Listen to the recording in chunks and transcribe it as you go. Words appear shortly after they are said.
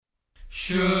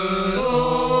Should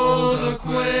old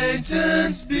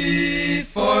acquaintance be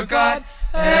forgot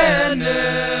and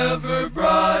never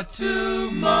brought to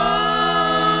mind?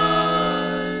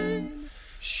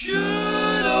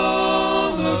 Should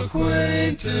old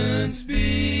acquaintance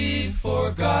be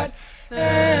forgot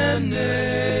and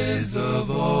days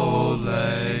of old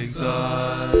lang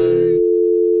syne?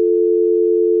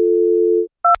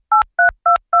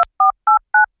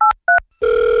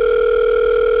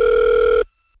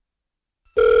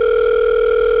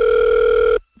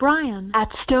 Brian at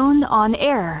Stone on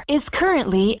Air is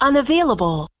currently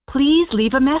unavailable. Please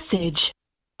leave a message.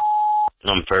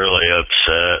 I'm fairly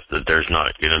upset that there's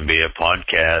not going to be a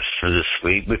podcast for this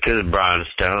week because Brian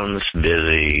Stone's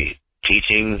busy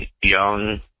teaching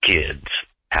young kids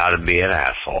how to be an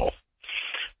asshole.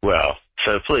 Well,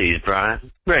 so please,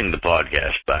 Brian, bring the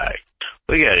podcast back.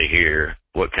 We got to hear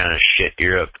what kind of shit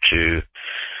you're up to.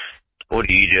 What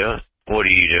are you doing? What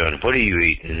are you doing? What are you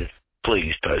eating?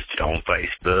 Please post it on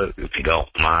Facebook if you don't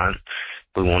mind.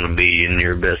 We want to be in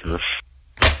your business.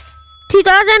 2019,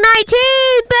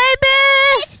 baby!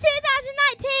 It's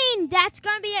 2019. That's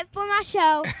going to be it for my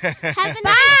show. Have a nice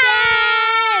day.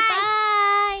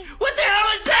 Bye. What the hell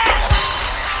is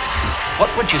that?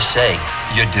 What would you say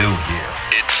you do here?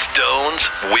 It's Stone's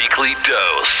Weekly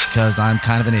Dose. Because I'm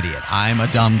kind of an idiot. I'm a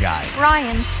dumb guy.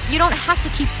 Brian, you don't have to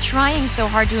keep trying so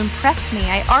hard to impress me.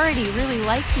 I already really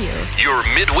like you. Your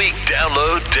midweek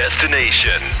download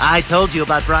destination. I told you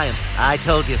about Brian. I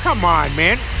told you. Come on,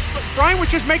 man. Brian was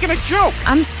just making a joke.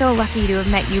 I'm so lucky to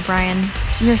have met you, Brian.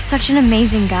 You're such an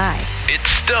amazing guy. It's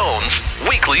Stone's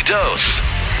Weekly Dose.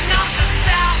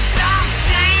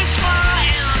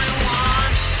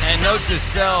 And note to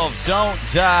self, don't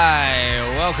die.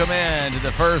 Welcome in to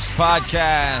the first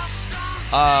podcast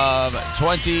of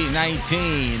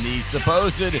 2019, the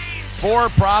supposed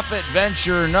for-profit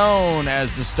venture known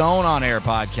as the Stone on Air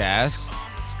podcast.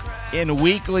 In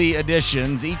weekly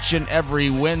editions, each and every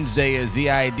Wednesday is the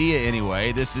idea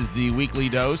anyway. This is the weekly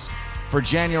dose for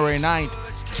January 9th,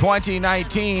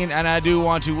 2019, and I do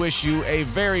want to wish you a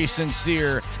very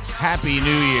sincere Happy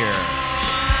New Year.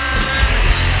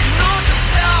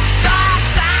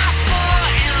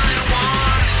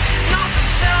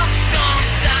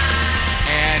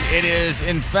 And it is,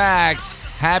 in fact,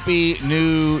 Happy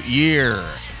New Year.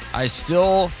 I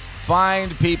still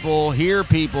find people, hear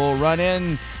people, run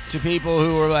in to people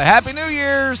who are like, Happy New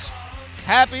Year's!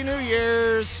 Happy New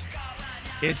Year's!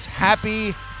 It's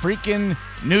Happy freaking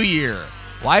New Year.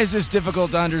 Why is this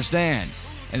difficult to understand?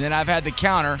 And then I've had the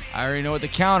counter. I already know what the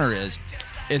counter is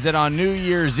that on New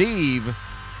Year's Eve,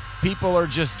 people are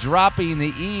just dropping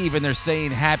the Eve and they're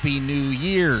saying Happy New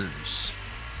Year's.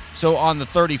 So on the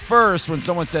 31st, when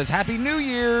someone says Happy New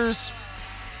Year's,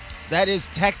 that is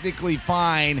technically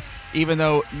fine, even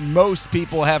though most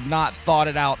people have not thought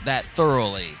it out that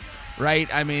thoroughly, right?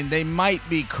 I mean, they might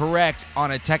be correct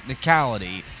on a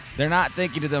technicality. They're not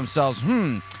thinking to themselves,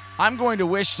 I'm going to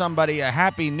wish somebody a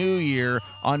Happy New Year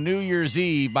on New Year's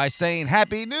Eve by saying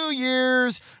Happy New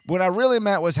Year's. What I really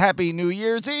meant was Happy New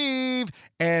Year's Eve,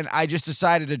 and I just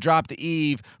decided to drop the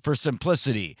Eve for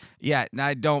simplicity. Yeah,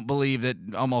 I don't believe that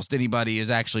almost anybody is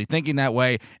actually thinking that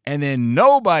way, and then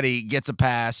nobody gets a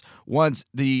pass once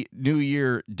the New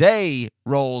Year Day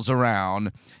rolls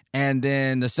around, and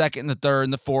then the second and the third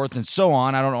and the fourth and so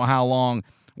on. I don't know how long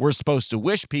we're supposed to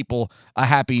wish people a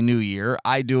Happy New Year.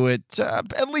 I do it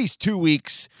at least 2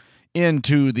 weeks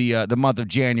into the month of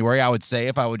January, I would say,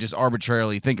 if I would just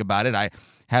arbitrarily think about it. I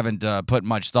haven't put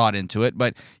much thought into it,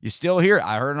 but you still hear it.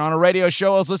 I heard it on a radio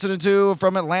show I was listening to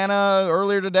from Atlanta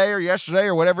earlier today or yesterday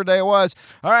or whatever day it was.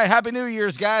 All right, Happy New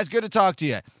Year's, guys. Good to talk to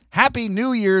you. Happy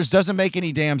New Year's doesn't make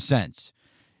any damn sense.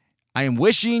 I am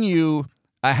wishing you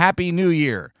a Happy New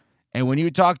Year. And when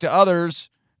you talk to others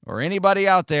or anybody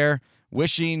out there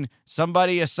wishing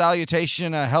somebody a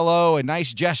salutation, a hello, a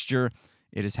nice gesture,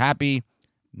 it is Happy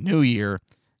New Year,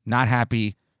 not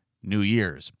Happy New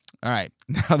Year's. All right,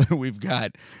 now that we've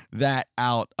got that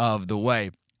out of the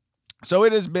way. So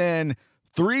it has been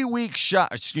 3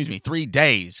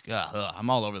 days. I'm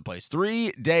all over the place.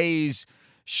 3 days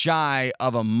shy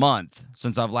of a month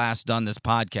since I've last done this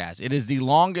podcast. It is the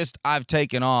longest I've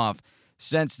taken off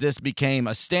since this became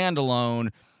a standalone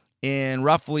in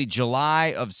roughly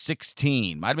July of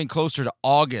 16. Might have been closer to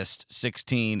August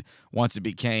 16 once it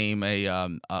became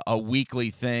a weekly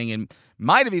thing, and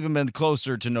might have even been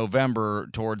closer to November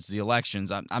towards the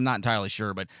elections. I'm not entirely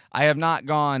sure, but I have not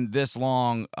gone this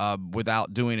long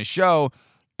without doing a show,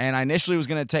 and I initially was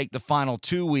going to take the final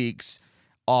 2 weeks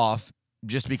off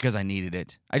just because I needed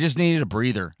it. I just needed a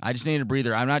breather.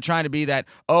 I'm not trying to be that,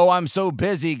 oh, I'm so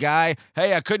busy guy.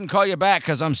 Hey, I couldn't call you back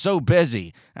because I'm so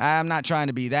busy. I'm not trying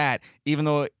to be that, even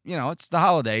though, it's the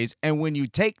holidays. And when you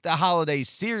take the holidays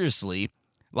seriously,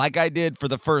 like I did for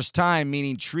the first time,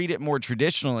 meaning treat it more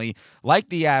traditionally, like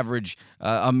the average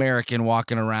American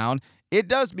walking around, it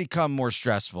does become more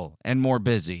stressful and more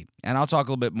busy. And I'll talk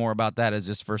a little bit more about that as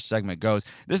this first segment goes.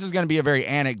 This is going to be a very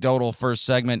anecdotal first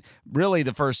segment. Really,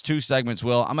 the first two segments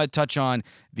will. I'm going to touch on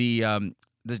the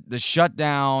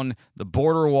shutdown, the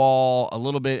border wall, a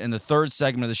little bit in the third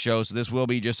segment of the show. So this will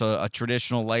be just a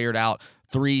traditional layered out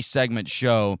 3-segment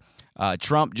show.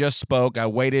 Trump just spoke. I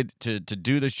waited to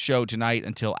do the show tonight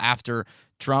until after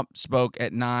Trump spoke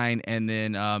at 9, and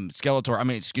then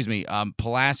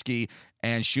Pulaski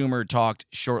and Schumer talked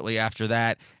shortly after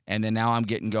that, and then now I'm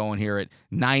getting going here at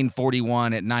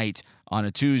 9:41 at night on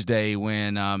a Tuesday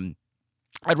when I'd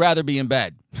rather be in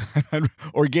bed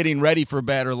or getting ready for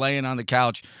bed or laying on the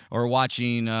couch or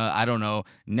watching,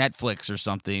 Netflix or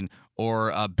something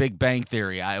or Big Bang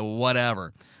Theory,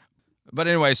 whatever. But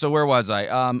anyway, so where was I?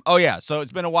 So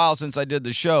it's been a while since I did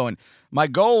the show, and my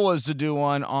goal was to do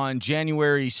one on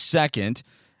January 2nd.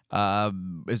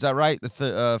 Is that right?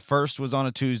 The first was on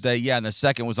a Tuesday. Yeah, and the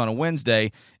second was on a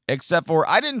Wednesday, except for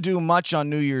I didn't do much on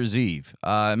New Year's Eve.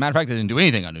 Matter of fact, I didn't do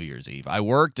anything on New Year's Eve. I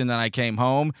worked, and then I came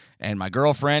home, and my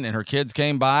girlfriend and her kids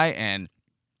came by and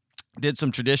did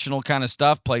some traditional kind of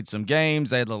stuff, played some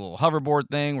games. They had a little hoverboard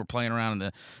thing. We're playing around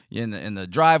in the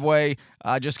driveway,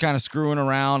 just kind of screwing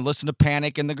around, listened to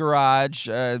Panic in the Garage,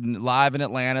 live in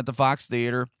Atlanta at the Fox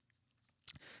Theater.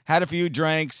 Had a few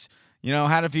drinks,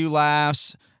 had a few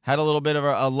laughs. Had a little bit of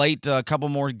a late couple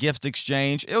more gift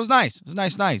exchange. It was nice. It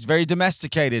was nice. Very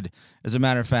domesticated, as a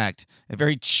matter of fact. A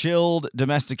very chilled,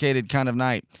 domesticated kind of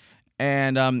night.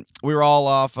 And we were all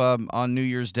off on New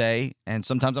Year's Day, and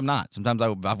sometimes I'm not. Sometimes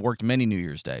I've worked many New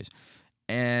Year's days.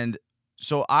 And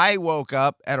so I woke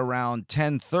up at around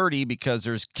 10:30 because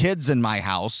there's kids in my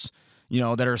house,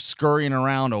 that are scurrying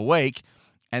around awake,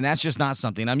 and that's just not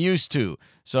something I'm used to.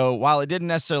 So while it didn't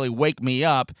necessarily wake me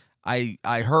up, I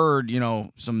heard,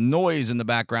 some noise in the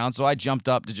background, so I jumped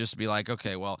up to just be like,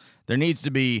 okay, well, there needs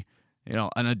to be,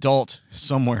 an adult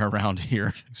somewhere around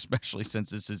here, especially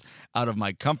since this is out of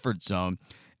my comfort zone.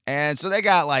 And so they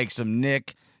got like some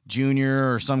Nick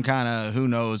Jr. or some kind of who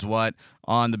knows what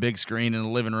on the big screen in the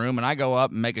living room, and I go up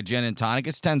and make a gin and tonic.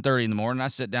 It's 10:30 in the morning. I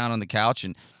sit down on the couch,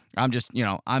 and I'm just,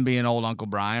 I'm being old Uncle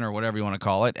Brian or whatever you want to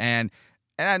call it, and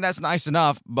that's nice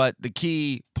enough, but the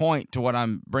key point to what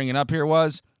I'm bringing up here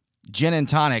was gin and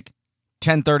tonic,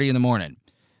 10:30 in the morning.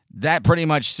 That pretty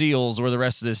much seals where the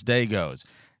rest of this day goes.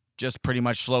 Just pretty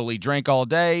much slowly drink all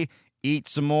day, eat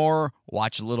some more,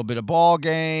 watch a little bit of ball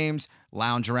games,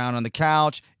 lounge around on the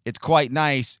couch. It's quite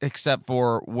nice, except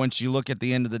for once you look at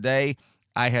the end of the day,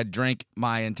 I had drank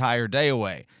my entire day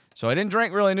away. So I didn't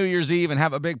drink really New Year's Eve and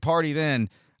have a big party then,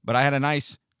 but I had a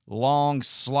nice long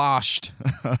sloshed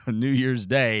New Year's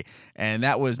Day, and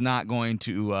that was not going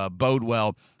to bode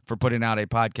well for putting out a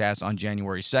podcast on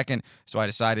January 2nd. So I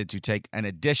decided to take an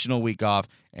additional week off,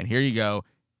 and here you go.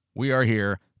 We are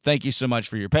here. Thank you so much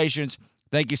for your patience.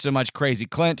 Thank you so much, Crazy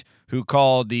Clint, who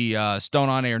called the Stone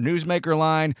on Air Newsmaker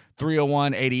line,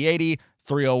 301-8080,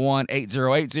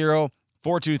 301-8080,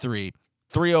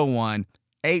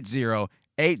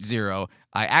 423-301-8080.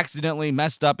 I accidentally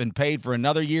messed up and paid for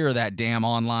another year of that damn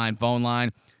online phone line.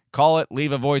 Call it,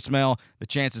 leave a voicemail. The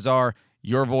chances are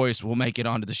your voice will make it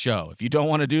onto the show. If you don't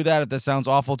want to do that, if that sounds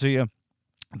awful to you,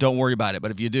 don't worry about it. But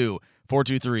if you do,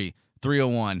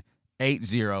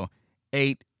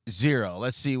 423-301-8080.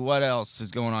 Let's see what else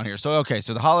is going on here. So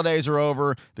the holidays are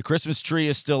over. The Christmas tree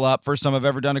is still up. First time I've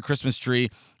ever done a Christmas tree,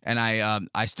 and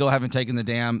I still haven't taken the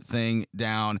damn thing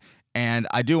down. And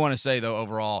I do want to say, though,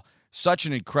 overall, such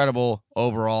an incredible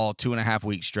overall 2.5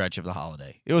 week stretch of the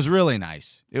holiday. It was really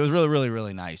nice. It was really, really,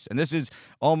 really nice. And this is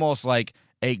almost like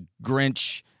a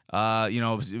Grinch,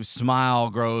 smile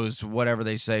grows, whatever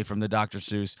they say from the Dr.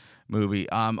 Seuss movie.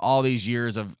 All these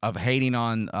years of hating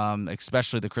on,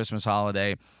 especially the Christmas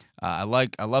holiday. I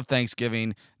love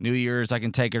Thanksgiving, New Year's. I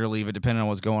can take it or leave it depending on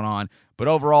what's going on. But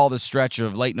overall, the stretch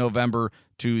of late November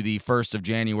to the 1st of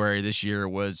January this year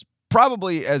was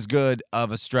probably as good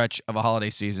of a stretch of a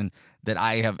holiday season that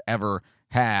I have ever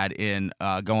had in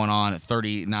going on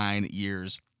 39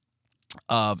 years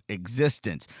of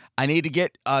existence. I need to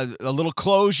get a little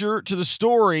closure to the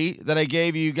story that I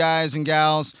gave you guys and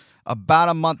gals about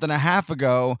a month and a half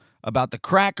ago about the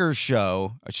Crackers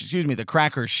show. The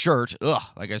Crackers shirt.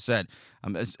 Like I said,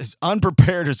 I'm as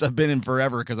unprepared as I've been in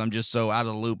forever because I'm just so out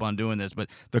of the loop on doing this. But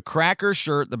the Cracker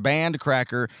shirt, the band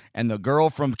Cracker, and the girl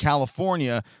from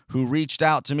California who reached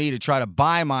out to me to try to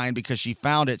buy mine because she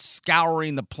found it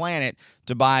scouring the planet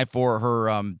to buy for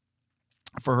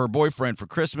her boyfriend for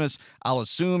Christmas. I'll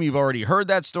assume you've already heard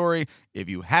that story. If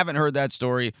you haven't heard that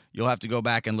story, you'll have to go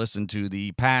back and listen to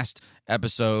the past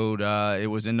episode. It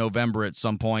was in November at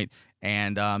some point,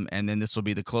 and then this will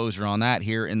be the closer on that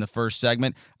here in the first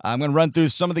segment. I'm going to run through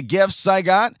some of the gifts I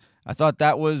got. I thought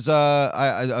that was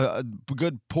a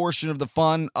good portion of the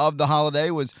fun of the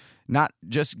holiday was not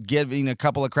just giving a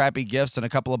couple of crappy gifts and a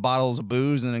couple of bottles of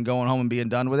booze and then going home and being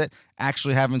done with it.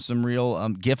 Actually having some real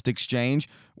gift exchange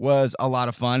was a lot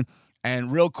of fun.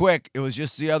 And real quick, it was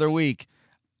just the other week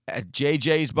at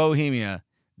JJ's Bohemia.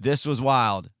 This was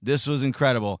wild. This was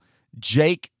incredible.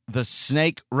 Jake the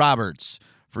Snake Roberts.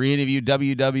 For any of you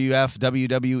WWF,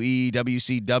 WWE,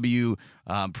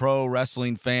 WCW pro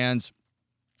wrestling fans,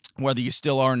 whether you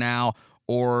still are now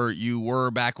or you were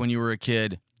back when you were a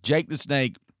kid, Jake the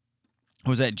Snake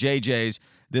was at JJ's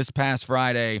this past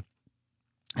Friday,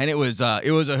 and it was a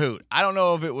hoot. I don't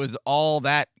know if it was all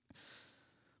that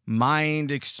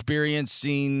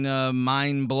mind-experiencing,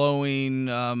 mind-blowing,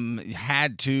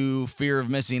 had to, fear of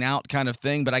missing out kind of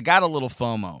thing, but I got a little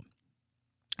FOMO,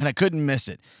 and I couldn't miss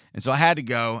it. And so I had to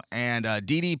go, and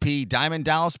DDP, Diamond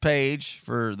Dallas Page,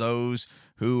 for those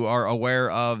who are aware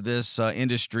of this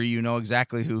industry, you know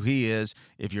exactly who he is.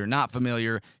 If you're not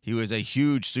familiar, he was a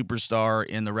huge superstar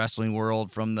in the wrestling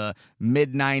world from the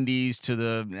mid-'90s to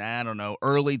the,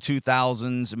 early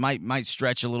 2000s. It might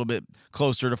stretch a little bit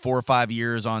closer to 4 or 5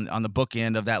 years on the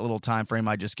bookend of that little time frame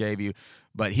I just gave you.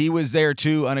 But he was there,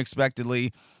 too,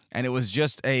 unexpectedly, and it was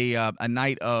just a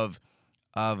night of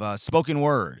spoken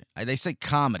word. They say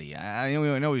comedy. I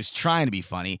know he was trying to be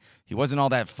funny. He wasn't all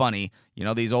that funny. You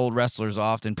know, these old wrestlers are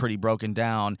often pretty broken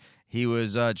down. He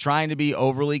was trying to be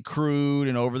overly crude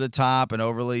and over the top and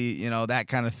overly, that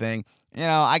kind of thing.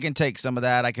 I can take some of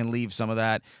that. I can leave some of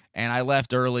that. And I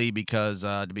left early because,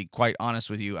 to be quite honest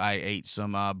with you, I ate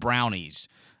some brownies,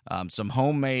 some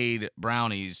homemade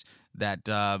brownies that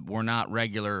were not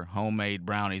regular homemade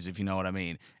brownies, if you know what I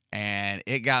mean. And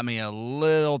it got me a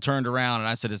little turned around, and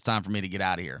I said it's time for me to get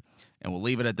out of here. And we'll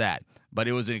leave it at that. But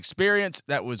it was an experience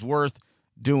that was worth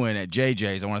doing at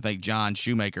JJ's. I want to thank John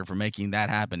Shoemaker for making that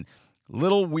happen.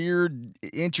 Little weird,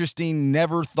 interesting,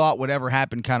 never thought would ever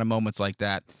happen kind of moments like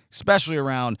that, especially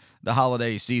around the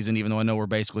holiday season, even though I know we're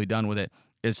basically done with it,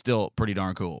 is still pretty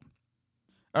darn cool.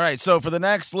 All right, so for the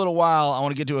next little while, I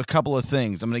want to get to a couple of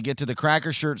things. I'm going to get to the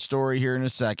Cracker shirt story here in a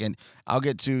second. I'll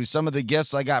get to some of the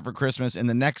gifts I got for Christmas in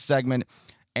the next segment,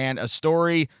 and a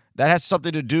story that has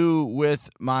something to do with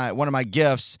one of my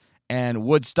gifts and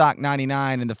Woodstock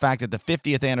 99 and the fact that the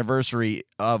 50th anniversary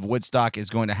of Woodstock is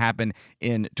going to happen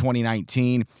in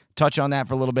 2019. Touch on that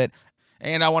for a little bit.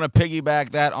 And I want to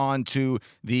piggyback that onto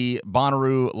the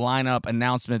Bonnaroo lineup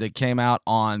announcement that came out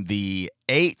on the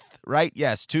 8th. Right?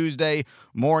 Yes, Tuesday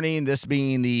morning, this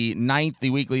being the 9th,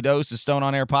 the Weekly Dose, the Stone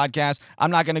on Air podcast.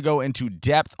 I'm not going to go into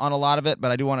depth on a lot of it,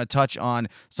 but I do want to touch on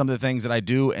some of the things that I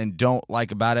do and don't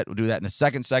like about it. We'll do that in the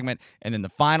second segment. And then the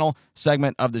final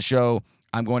segment of the show,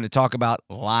 I'm going to talk about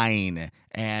lying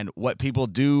and what people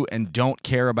do and don't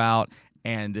care about,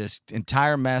 and this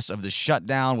entire mess of the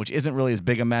shutdown, which isn't really as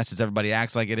big a mess as everybody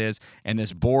acts like it is, and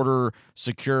this border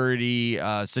security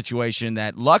situation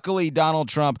that luckily Donald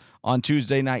Trump on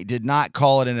Tuesday night did not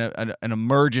call it an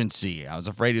emergency. I was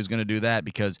afraid he was going to do that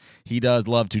because he does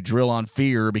love to drill on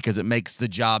fear because it makes the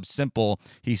job simple.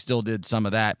 He still did some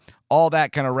of that. All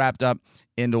that kind of wrapped up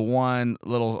into one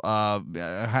little,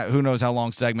 who knows how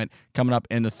long segment coming up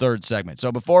in the third segment.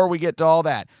 So before we get to all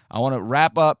that, I want to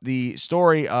wrap up the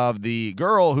story of the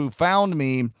girl who found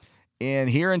me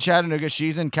here in Chattanooga.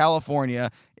 She's in California,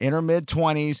 in her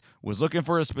mid-20s, was looking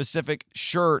for a specific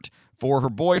shirt for her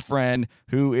boyfriend,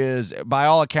 who is, by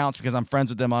all accounts, because I'm friends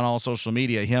with them on all social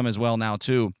media, him as well now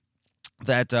too,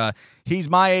 that he's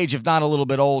my age, if not a little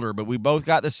bit older, but we both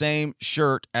got the same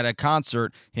shirt at a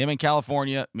concert, him in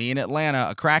California, me in Atlanta,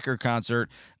 a Cracker concert,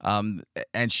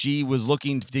 and she was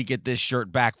looking to get this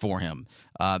shirt back for him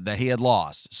that he had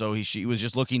lost. So she was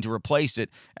just looking to replace it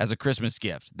as a Christmas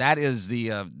gift. That is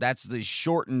that's the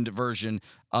shortened version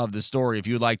of the story. If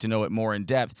you'd like to know it more in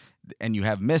depth and you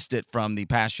have missed it from the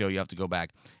past show, you have to go back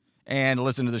and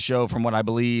listen to the show from what I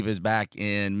believe is back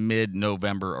in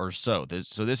mid-November or so.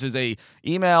 This is a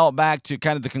email back to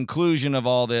kind of the conclusion of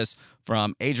all this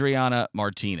from Adriana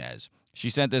Martinez. She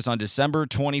sent this on December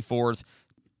 24th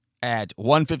at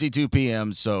 1:52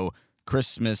 p.m., so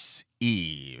Christmas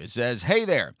Eve. It says, "Hey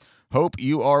there, hope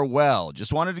you are well.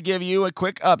 Just wanted to give you a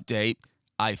quick update.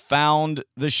 I found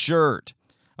the shirt.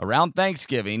 Around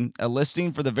Thanksgiving, a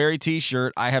listing for the very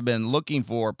t-shirt I have been looking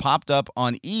for popped up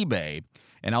on eBay,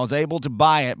 and I was able to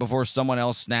buy it before someone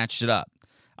else snatched it up.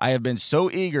 I have been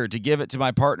so eager to give it to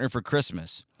my partner for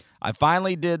Christmas. I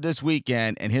finally did this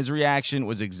weekend, and his reaction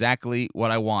was exactly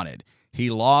what I wanted. He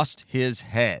lost his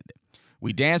head.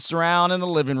 We danced around in the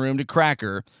living room to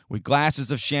Cracker with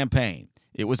glasses of champagne.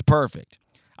 It was perfect.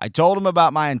 I told him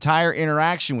about my entire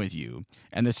interaction with you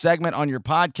and the segment on your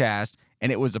podcast,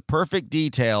 and it was a perfect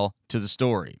detail to the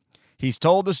story. He's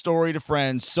told the story to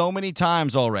friends so many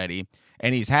times already,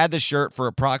 and he's had the shirt for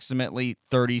approximately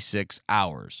 36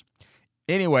 hours.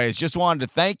 Anyways, just wanted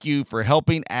to thank you for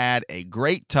helping add a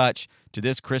great touch to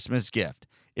this Christmas gift.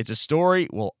 It's a story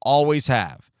we'll always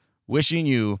have. Wishing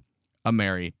you a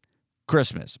Merry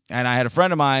Christmas. And I had a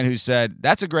friend of mine who said,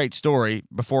 that's a great story,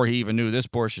 before he even knew this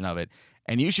portion of it,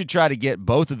 and you should try to get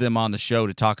both of them on the show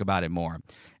to talk about it more.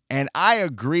 And I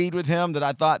agreed with him that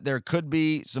I thought there could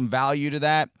be some value to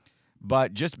that,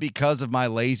 but just because of my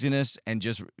laziness and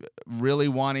just really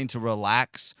wanting to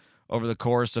relax over the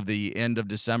course of the end of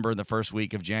December and the first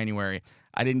week of January,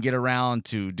 I didn't get around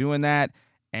to doing that.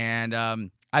 And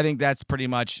I think that's pretty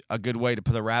much a good way to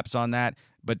put the wraps on that.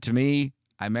 But to me,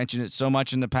 I mentioned it so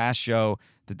much in the past show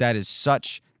that is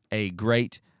such a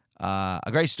great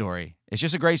story. It's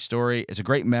just a great story. It's a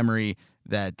great memory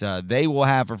that they will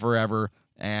have for forever.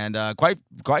 And quite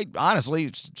honestly,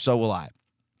 so will I.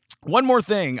 One more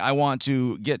thing I want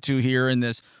to get to here in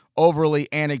this overly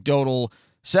anecdotal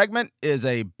segment is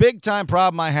a big-time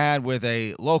problem I had with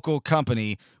a local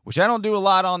company, which I don't do a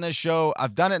lot on this show.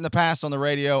 I've done it in the past on the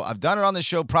radio. I've done it on this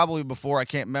show probably before. I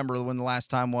can't remember when the last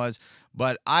time was.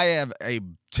 But I have a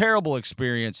terrible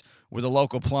experience with a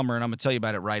local plumber, and I'm going to tell you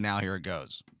about it right now. Here it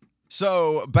goes.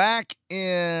 So back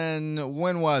in,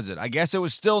 when was it? I guess it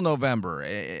was still November,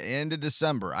 end of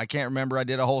December. I can't remember. I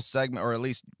did a whole segment, or at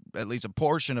least a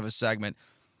portion of a segment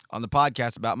on the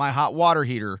podcast about my hot water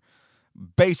heater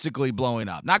basically blowing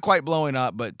up. Not quite blowing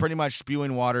up, but pretty much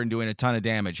spewing water and doing a ton of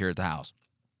damage here at the house.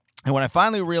 And when I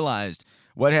finally realized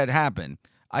what had happened,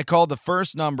 I called the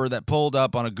first number that pulled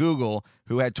up on a Google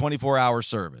who had 24-hour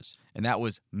service, and that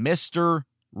was Mr.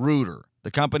 Rooter.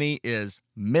 The company is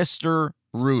Mr.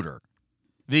 Rooter.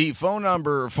 The phone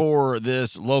number for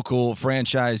this local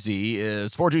franchisee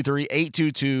is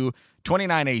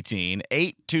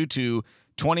 423-822-2918,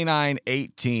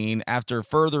 822-2918. After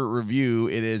further review,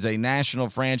 it is a national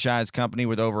franchise company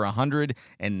with over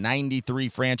 193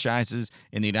 franchises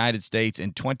in the United States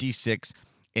and 26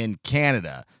 in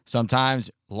Canada. Sometimes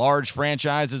large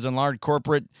franchises and large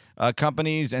corporate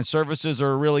companies and services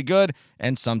are really good,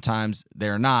 and sometimes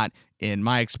they're not. In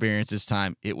my experience this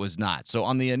time, it was not. So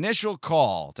on the initial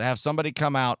call to have somebody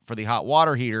come out for the hot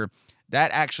water heater,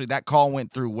 that call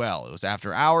went through well. It was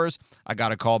after hours. I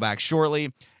got a call back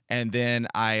shortly, and then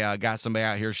I got somebody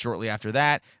out here shortly after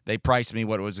that. They priced me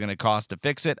what it was going to cost to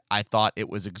fix it. I thought it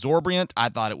was exorbitant. I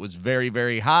thought it was very,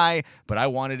 very high, but I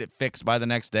wanted it fixed by the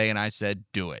next day, and I said,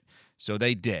 do it. So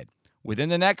they did. Within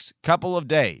the next couple of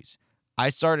days, I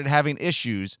started having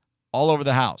issues all over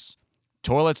the house.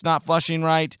 Toilets not flushing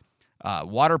right,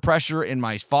 water pressure in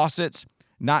my faucets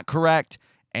not correct,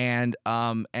 and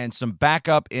some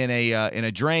backup in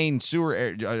a drain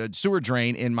sewer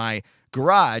drain in my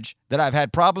garage that I've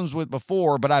had problems with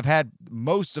before, but I've had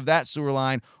most of that sewer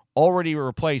line already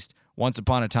replaced once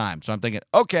upon a time. So I'm thinking,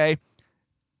 okay,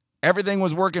 everything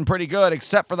was working pretty good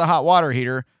except for the hot water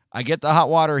heater. I get the hot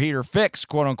water heater fixed,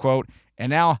 quote unquote, and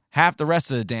now half the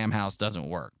rest of the damn house doesn't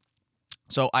work.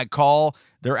 So I call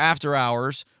their after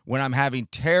hours when I'm having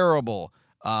terrible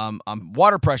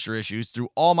water pressure issues through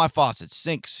all my faucets,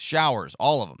 sinks, showers,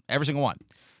 all of them, every single one.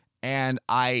 And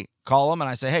I call them and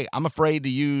I say, hey, I'm afraid to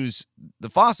use the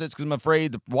faucets because I'm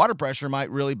afraid the water pressure might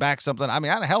really back something. I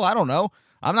mean, I don't know.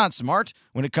 I'm not smart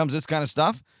when it comes to this kind of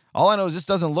stuff. All I know is this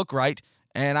doesn't look right,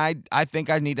 and I think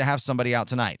I need to have somebody out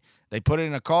tonight. They put it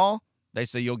in a call. They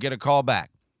say, you'll get a call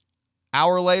back.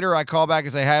 Hour later, I call back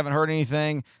and say, I haven't heard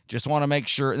anything. Just want to make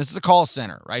sure. This is a call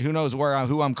center, right? Who knows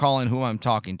who I'm calling, who I'm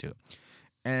talking to.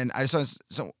 And I just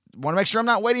want to make sure I'm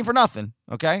not waiting for nothing,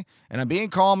 okay? And I'm being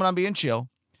calm and I'm being chill.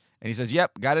 And he says,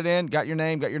 yep, got it in, got your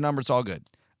name, got your number, it's all good.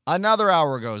 Another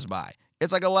hour goes by.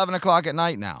 It's like 11 o'clock at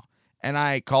night now. And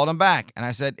I called him back, and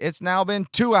I said, it's now been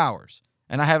 2 hours,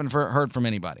 and I haven't heard from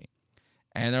anybody.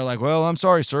 And they're like, well, I'm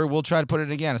sorry, sir. We'll try to put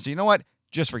it again. I said, you know what?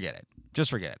 Just forget it. Just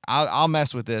forget it. I'll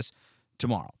mess with this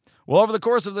tomorrow. Well, over the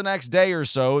course of the next day or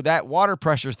so, that water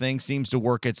pressure thing seems to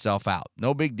work itself out.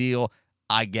 No big deal,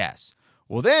 I guess.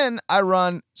 Well, then I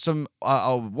run some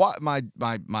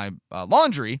my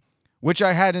laundry, which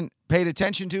I hadn't paid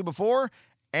attention to before,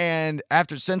 And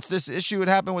since this issue had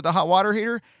happened with the hot water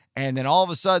heater, and then all of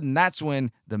a sudden, that's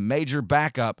when the major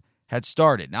backup had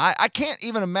started. Now, I can't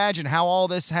even imagine how all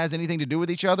this has anything to do with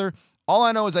each other. All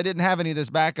I know is I didn't have any of this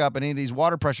backup and any of these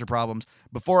water pressure problems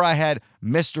before I had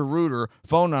Mr. Rooter,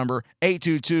 phone number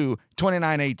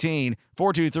 822-2918,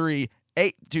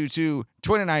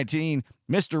 423-822-2019,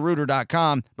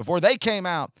 MrRooter.com. Before they came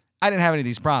out, I didn't have any of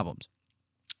these problems.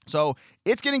 So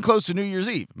it's getting close to New Year's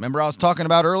Eve. Remember I was talking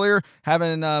about earlier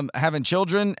having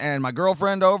children and my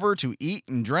girlfriend over to eat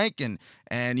and drink and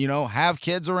have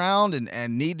kids around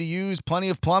and need to use plenty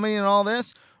of plumbing and all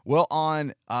this. Well,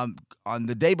 on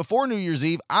the day before New Year's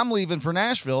Eve, I'm leaving for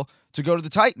Nashville to go to the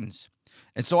Titans.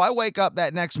 And so I wake up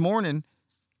that next morning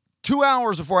 2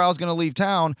 hours before I was going to leave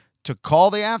town to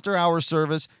call the after-hours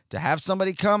service to have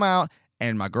somebody come out.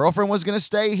 And my girlfriend was going to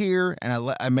stay here,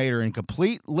 and I made her a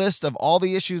complete list of all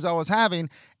the issues I was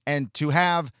having, and to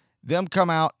have them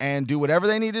come out and do whatever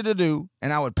they needed to do,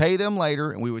 and I would pay them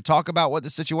later, and we would talk about what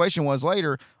the situation was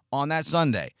later on that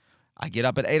Sunday. I get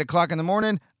up at 8 o'clock in the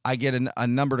morning. I get a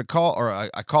number to call, or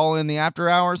I call in the after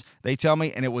hours. They tell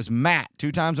me, and it was Matt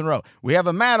 2 times in a row. We have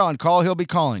a Matt on call. He'll be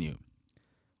calling you.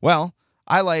 Well,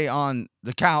 I lay on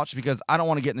the couch because I don't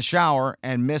want to get in the shower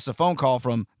and miss a phone call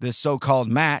from this so-called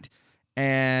Matt.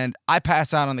 And I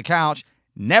pass out on the couch,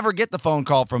 never get the phone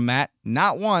call from Matt,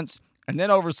 not once, and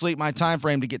then oversleep my time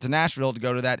frame to get to Nashville to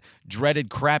go to that dreaded,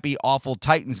 crappy, awful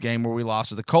Titans game where we lost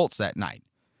to the Colts that night.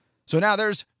 So now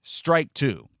there's strike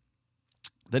 2.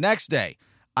 The next day,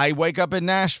 I wake up in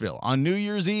Nashville on New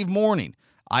Year's Eve morning.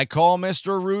 I call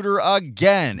Mr. Rooter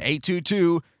again,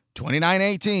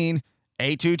 822-2918,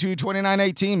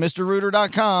 822-2918,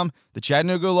 MrRooter.com, the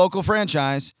Chattanooga local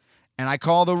franchise. And I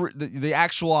call the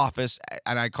actual office,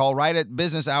 and I call right at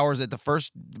business hours at the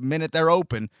first minute they're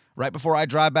open, right before I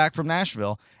drive back from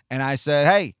Nashville. And I said,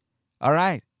 hey, all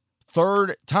right,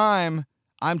 third time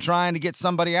I'm trying to get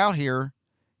somebody out here.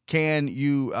 Can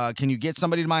you get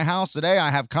somebody to my house today?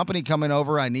 I have company coming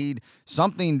over. I need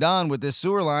something done with this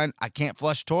sewer line. I can't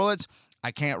flush toilets. I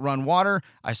can't run water.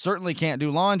 I certainly can't do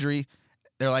laundry.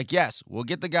 They're like, yes, we'll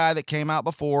get the guy that came out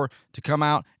before to come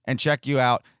out and check you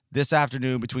out this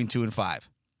afternoon between 2 and 5.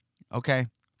 Okay,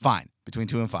 fine. Between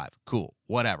 2 and 5. Cool,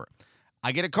 whatever.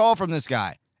 I get a call from this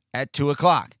guy at 2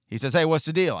 o'clock. He says, hey, what's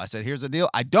the deal? I said, here's the deal.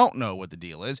 I don't know what the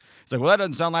deal is. He's like, well, that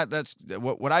doesn't sound like that's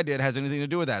what I did has anything to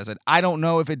do with that. I said, I don't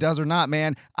know if it does or not,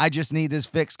 man. I just need this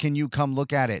fixed. Can you come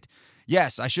look at it?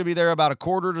 Yes, I should be there about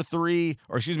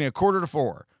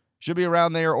 4:45. Should be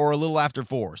around there or a little after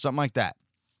 4, something like that.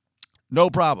 No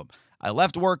problem. I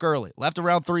left work early, left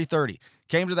around 3:30.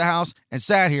 Came to the house and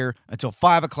sat here until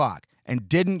 5 o'clock and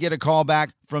didn't get a call back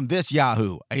from this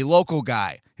Yahoo, a local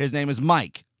guy. His name is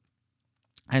Mike.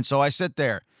 And so I sit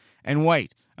there and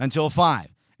wait until 5.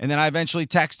 And then I eventually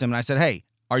text him and I said, hey,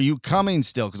 are you coming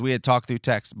still? Because we had talked through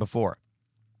text before.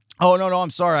 Oh, no, I'm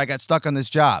sorry. I got stuck on this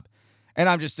job. And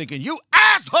I'm just thinking, you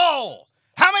asshole!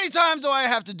 How many times do I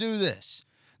have to do this?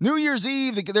 New Year's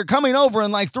Eve, they're coming over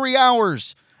in like 3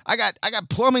 hours. I got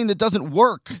plumbing that doesn't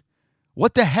work.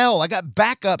 What the hell? I got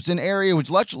backups in area which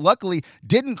luckily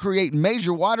didn't create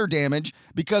major water damage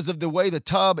because of the way the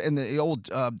tub and the old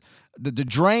the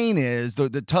drain is.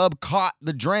 The tub caught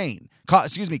the drain. Caught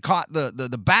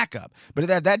the backup. But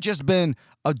had that just been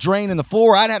a drain in the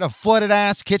floor, I'd had a flooded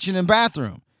ass kitchen and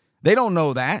bathroom. They don't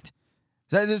know that.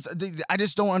 I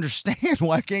just don't understand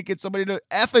why I can't get somebody to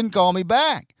effing call me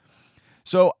back.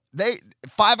 So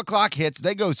 5 o'clock hits,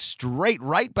 they go straight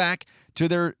right back to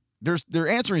their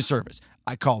answering service.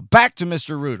 I call back to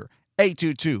Mr. Rooter,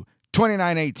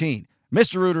 822-2918,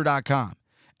 MrRooter.com.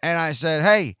 And I said,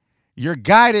 hey, your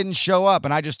guy didn't show up.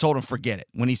 And I just told him, forget it.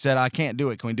 When he said, I can't do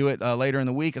it. Can we do it later in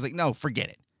the week? I was like, no, forget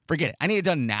it. Forget it. I need it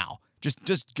done now.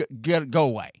 Just go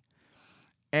away.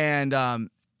 And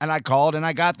I called and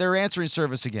I got their answering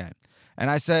service again. And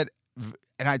I said,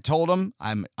 and I told them,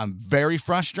 I'm very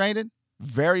frustrated,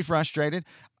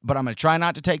 but I'm going to try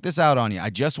not to take this out on you. I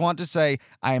just want to say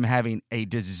I am having a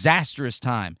disastrous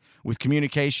time with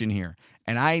communication here,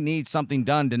 and I need something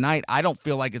done tonight. I don't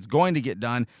feel like it's going to get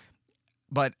done,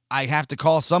 but I have to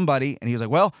call somebody. And he was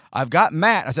like, well, I've got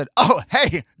Matt. I said, oh,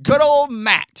 hey, good old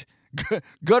Matt.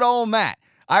 Good old Matt.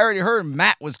 I already heard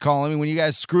Matt was calling me when you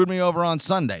guys screwed me over on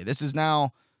Sunday. This is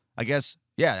now, I guess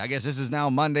this is now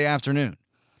Monday afternoon.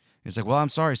 He's like, well, I'm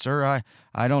sorry, sir.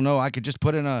 I don't know. I could just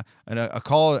put in a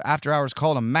call, after hours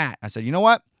call to Matt. I said, you know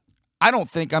what? I don't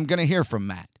think I'm going to hear from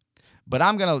Matt, but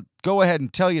I'm going to go ahead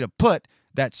and tell you to put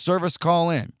that service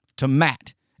call in to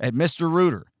Matt at Mr.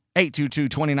 Rooter,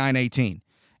 822-2918,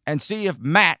 and see if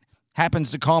Matt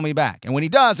happens to call me back. And when he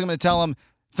does, I'm going to tell him,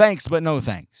 thanks, but no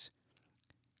thanks.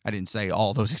 I didn't say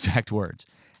all those exact words.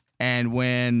 And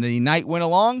when the night went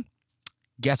along,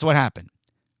 guess what happened?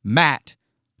 Matt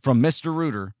from Mr.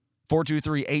 Rooter,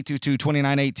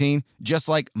 423-822-2918, just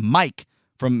like Mike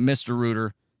from Mr.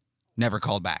 Rooter, never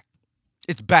called back.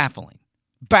 It's baffling.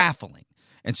 Baffling.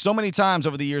 And so many times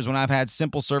over the years when I've had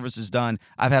simple services done,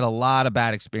 I've had a lot of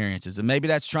bad experiences. And maybe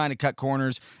that's trying to cut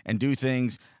corners and do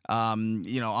things, on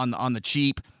the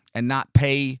cheap and not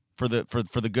pay for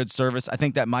the good service. I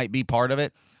think that might be part of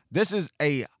it.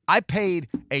 I paid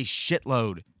a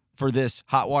shitload for this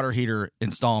hot water heater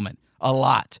installment. A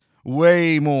lot.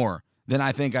 Way more than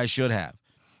I think I should have.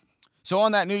 So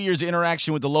on that New Year's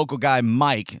interaction with the local guy,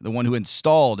 Mike, the one who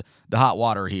installed the hot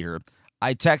water heater,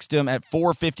 I text him at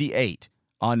 4:58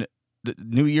 on the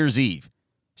New Year's Eve.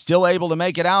 Still able to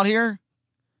make it out here?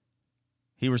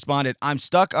 He responded, I'm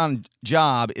stuck on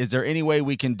job. Is there any way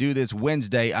we can do this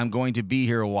Wednesday? I'm going to be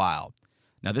here a while.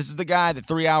 Now, this is the guy that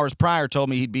 3 hours prior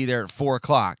told me he'd be there at 4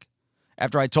 o'clock.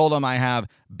 After I told him I have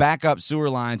backup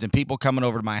sewer lines and people coming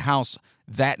over to my house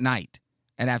that night.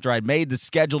 And after I'd made the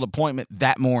scheduled appointment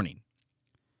that morning.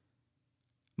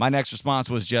 My next response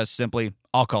was just simply,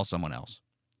 I'll call someone else.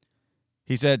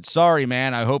 He said, sorry,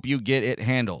 man. I hope you get it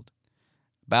handled.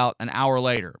 About an hour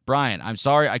later, Brian, I'm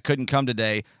sorry I couldn't come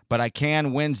today, but I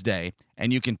can Wednesday,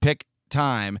 and you can pick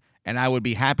time, and I would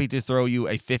be happy to throw you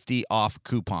a 50 off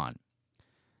coupon.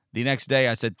 The next day,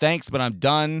 I said, thanks, but I'm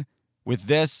done with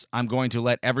this. I'm going to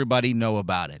let everybody know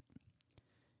about it.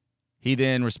 He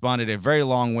then responded a very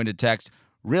long-winded text.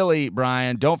 Really,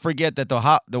 Brian, don't forget that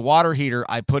the water heater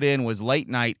I put in was late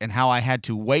night and how I had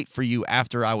to wait for you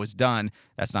after I was done.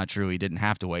 That's not true. He didn't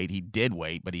have to wait. He did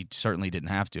wait, but he certainly didn't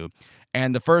have to.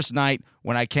 And the first night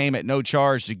when I came at no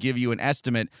charge to give you an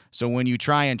estimate, so when you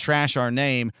try and trash our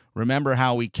name, remember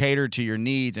how we catered to your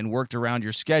needs and worked around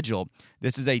your schedule.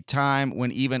 This is a time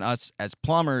when even us as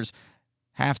plumbers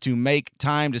have to make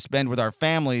time to spend with our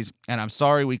families, and I'm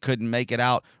sorry we couldn't make it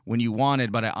out when you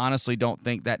wanted, but I honestly don't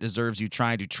think that deserves you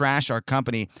trying to trash our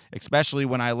company, especially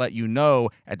when I let you know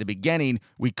at the beginning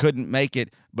we couldn't make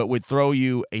it, but would throw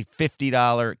you a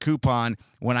 $50 coupon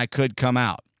when I could come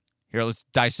out. Here, let's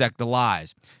dissect the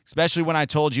lies. Especially when I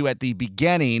told you at the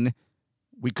beginning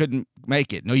we couldn't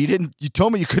make it. No, you didn't. You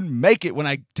told me you couldn't make it when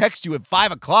I texted you at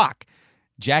 5 o'clock.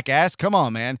 Jackass, come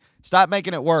on, man. Stop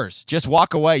making it worse. Just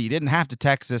walk away. You didn't have to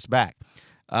text this back.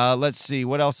 Let's see.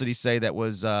 What else did he say that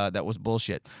was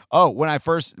bullshit? Oh, when I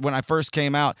first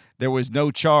came out, there was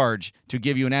no charge to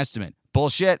give you an estimate.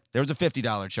 Bullshit. There was a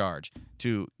 $50 charge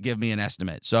to give me an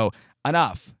estimate. So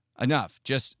enough.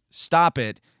 Just stop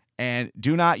it and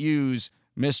do not use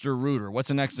Mr. Rooter. What's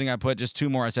the next thing I put? Just 2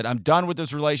 more. I said, I'm done with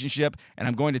this relationship, and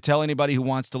I'm going to tell anybody who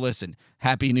wants to listen.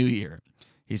 Happy New Year.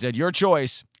 He said, your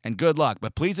choice and good luck,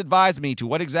 but please advise me to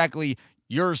what exactly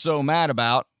you're so mad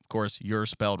about. Of course, you're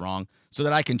spelled wrong, so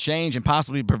that I can change and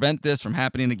possibly prevent this from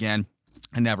happening again.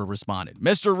 I never responded.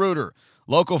 Mr. Rooter,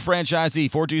 local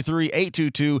franchisee,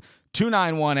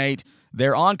 423-822-2918.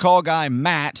 Their on-call guy,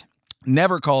 Matt,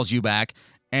 never calls you back,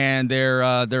 and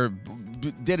they're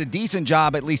did a decent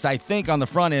job, at least I think, on the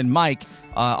front end. Mike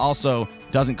also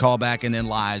doesn't call back and then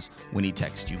lies when he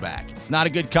texts you back. It's not a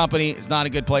good company. It's not a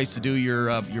good place to do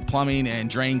your plumbing and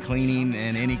drain cleaning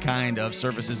and any kind of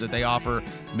services that they offer.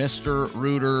 Mr.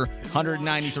 Rooter,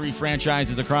 193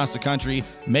 franchises across the country.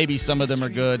 Maybe some of them are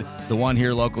good. The one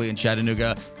here locally in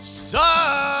Chattanooga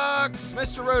sucks.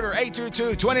 Mr. Rooter,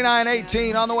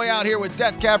 822-2918 on the way out here with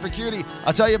Death Cab for Cutie.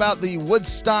 I'll tell you about the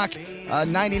Woodstock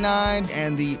 99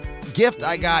 and the gift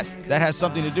I got that has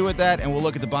something to do with that, and we'll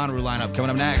look at the Bonnaroo lineup coming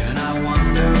up next. And I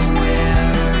wonder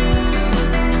where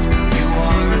you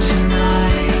are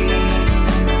tonight.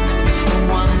 If the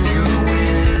one you're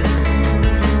with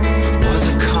was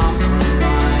a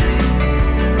compromise,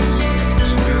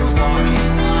 so we're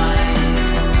walking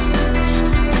lines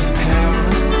in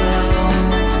parallel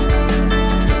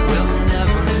that will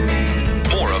never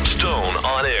meet. More of Stone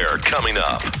on Air coming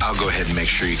up. I'll go ahead and make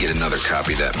sure you get another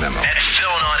copy of that memo. At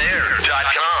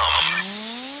StoneOnAir.com.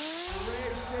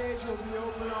 Stage will be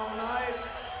open all night.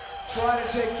 Try to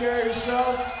take care of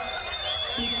yourself.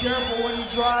 Be careful when you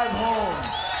drive home.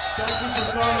 Thank you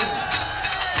for coming.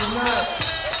 Good night.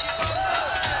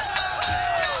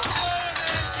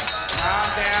 Calm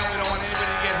down. We don't want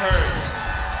anybody to get hurt.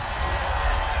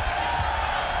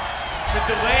 It's a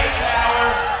delayed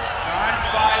hour.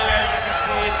 Non-fire, as you can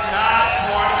see, it's not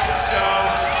part of the show.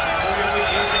 It really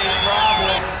is a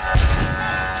problem.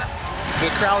 The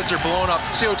crowds are blowing up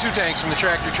CO2 tanks from the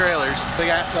tractor trailers. They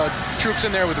got troops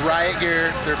in there with riot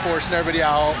gear. They're forcing everybody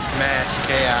out. Mass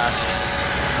chaos.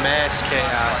 Mass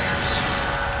chaos.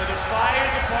 So the fire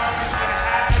department's going to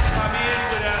have to come in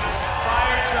with a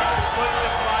fire truck to put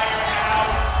the fire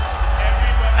out.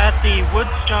 Everybody. At the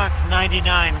Woodstock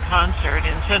 99 concert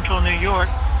in central New York,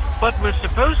 what was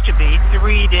supposed to be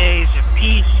 3 days of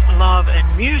peace, love,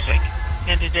 and music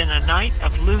ended in a night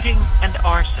of looting and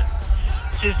arson.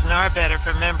 Susan Arbetter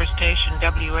from member station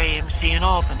WAMC in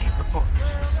Albany reports.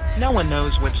 No one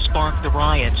knows what sparked the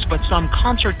riots, but some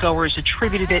concertgoers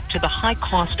attributed it to the high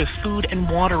cost of food and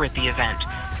water at the event.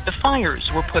 The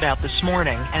fires were put out this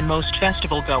morning, and most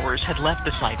festival goers had left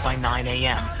the site by 9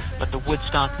 a.m., but the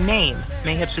Woodstock name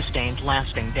may have sustained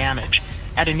lasting damage.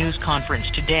 At a news conference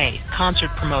today,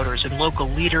 concert promoters and local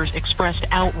leaders expressed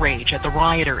outrage at the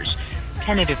rioters.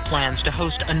 Tentative plans to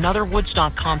host another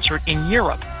Woodstock concert in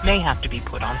Europe may have to be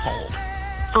put on hold.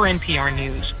 For NPR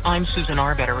News, I'm Susan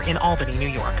Arbetter in Albany, New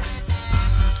York.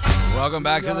 Welcome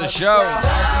back to the show.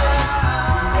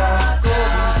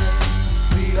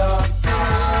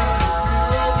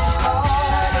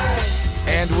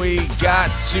 And we got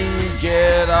to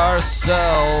get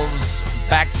ourselves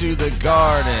back to the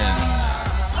garden.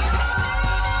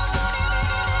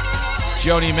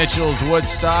 Joni Mitchell's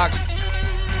Woodstock,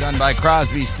 done by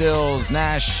Crosby, Stills,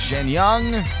 Nash, and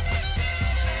Young.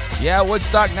 Yeah,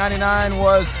 Woodstock 99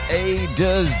 was a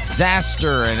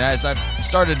disaster. And as I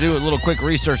started to do a little quick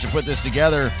research to put this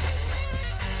together,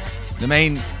 the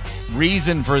main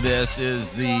reason for this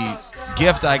is the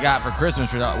gift I got for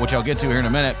Christmas, which I'll get to here in a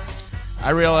minute. I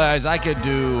realized I could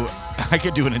do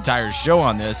an entire show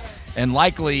on this, and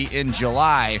likely in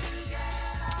July,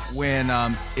 when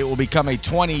it will become a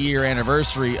 20-year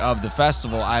anniversary of the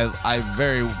festival, I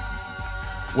very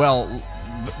well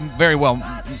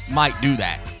might do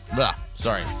that. Ugh,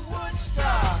 sorry.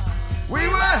 We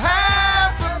were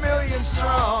 500,000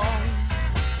 strong.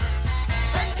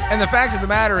 And the fact of the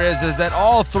matter is that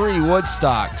all three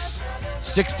Woodstocks,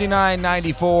 69,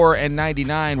 94, and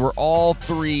 99, were all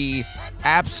three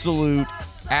absolute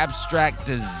abstract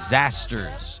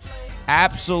disasters.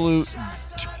 Absolute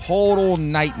total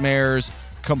nightmares,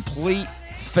 complete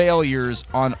failures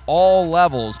on all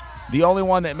levels. The only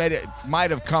one that might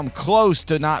have come close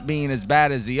to not being as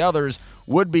bad as the others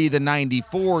would be the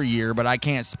 94 year, but I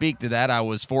can't speak to that. I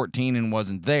was 14 and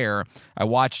wasn't there. I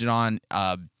watched it on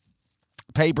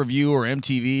pay-per-view or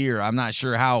MTV, or I'm not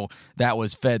sure how that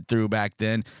was fed through back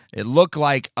then. It looked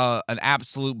like an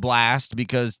absolute blast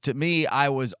because to me, I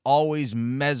was always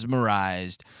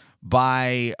mesmerized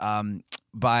by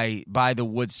the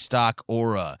Woodstock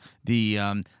aura,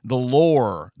 the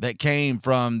lore that came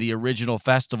from the original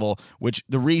festival, which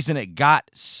the reason it got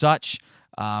such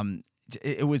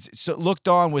it was so looked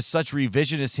on with such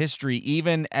revisionist history,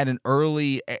 even at an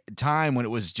early time when it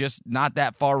was just not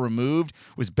that far removed,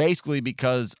 was basically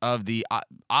because of the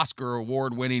Oscar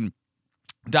award-winning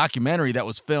documentary that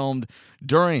was filmed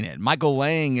during it. Michael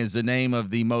Lang is the name of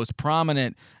the most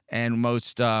prominent and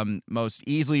most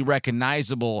easily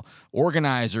recognizable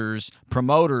organizers,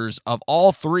 promoters of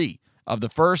all three. Of the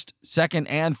first, second,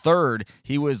 and third.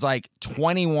 He was like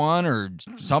 21 or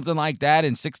something like that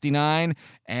in 69,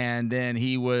 and then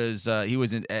he was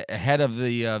ahead of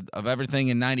of everything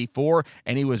in 94,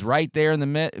 and he was right there in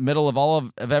the middle of all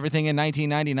of everything in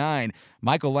 1999.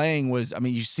 Michael Lang was, I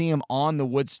mean, you see him on the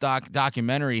Woodstock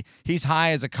documentary. He's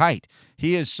high as a kite.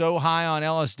 He is so high on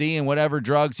LSD and whatever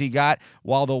drugs he got,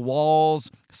 while the walls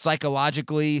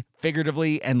psychologically,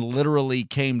 figuratively, and literally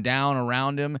came down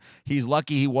around him. He's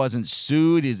lucky he wasn't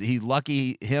sued. He's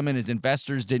lucky him and his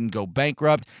investors didn't go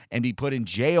bankrupt and be put in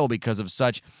jail because of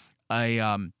such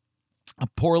a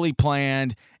poorly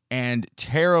planned and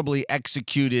terribly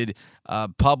executed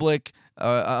public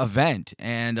event.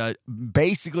 And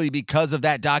basically because of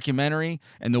that documentary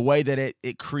and the way that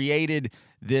it created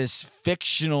this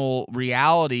fictional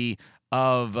reality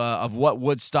of what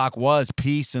Woodstock was,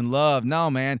 peace and love.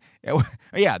 No, man.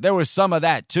 Yeah, there was some of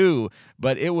that too,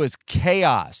 but it was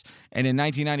chaos. And in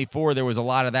 1994, there was a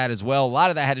lot of that as well. A lot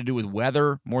of that had to do with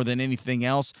weather more than anything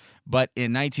else. But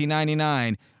in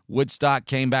 1999, Woodstock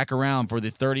came back around for the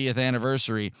 30th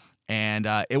anniversary, and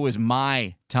it was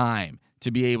my time to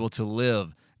be able to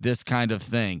live this kind of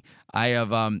thing.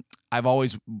 I've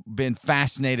always been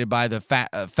fascinated by the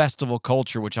festival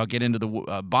culture, which I'll get into the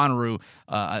Bonnaroo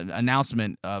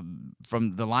announcement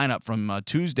from the lineup from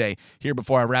Tuesday here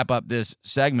before I wrap up this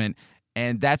segment.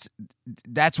 And that's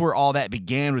where all that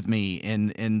began with me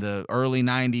in the early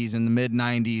 90s and the mid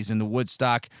 90s and the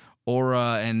Woodstock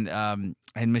aura and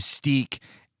mystique.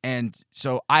 And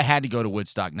so I had to go to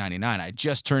Woodstock 99. I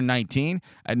just turned 19,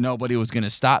 and nobody was going to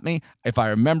stop me. If I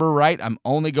remember right, I'm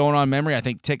only going on memory. I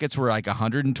think tickets were like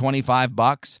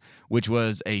 $125, which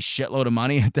was a shitload of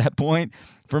money at that point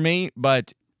for me.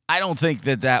 But I don't think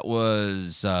that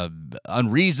was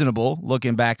unreasonable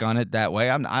looking back on it that way.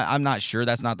 I'm not sure.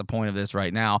 That's not the point of this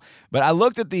right now. But I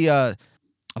looked at the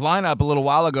lineup a little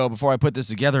while ago before I put this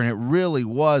together, and it really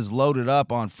was loaded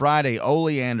up on Friday.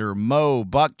 Oleander, Moe,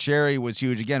 Buck Cherry was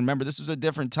huge. Again, remember, this was a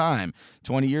different time,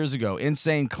 20 years ago.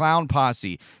 Insane Clown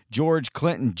Posse, George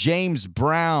Clinton, James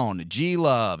Brown,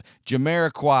 G-Love,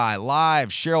 Jamiroquai,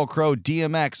 Live, Sheryl Crow,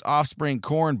 DMX, Offspring,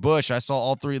 Korn, Bush. I saw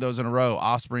all three of those in a row,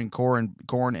 Offspring, Korn,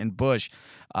 and Bush.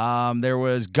 There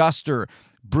was Guster,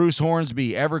 Bruce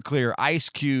Hornsby, Everclear, Ice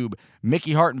Cube,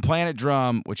 Mickey Hart and Planet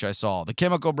Drum, which I saw, The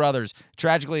Chemical Brothers,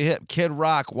 Tragically Hip, Kid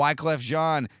Rock, Wyclef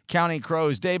Jean, Counting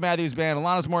Crows, Dave Matthews Band,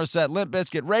 Alanis Morissette, Limp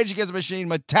Bizkit, Rage Against the Machine,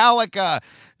 Metallica,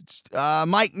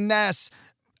 Mike Ness,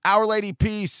 Our Lady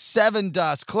Peace, Seven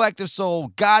Dust, Collective Soul,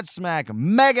 Godsmack,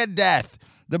 Megadeth,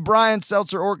 the Brian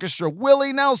Seltzer Orchestra,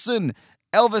 Willie Nelson,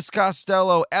 Elvis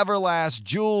Costello, Everlast,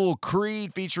 Jewel,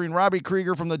 Creed featuring Robbie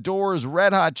Krieger from The Doors,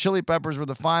 Red Hot Chili Peppers were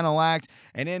the final act.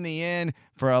 And in the end,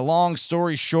 for a long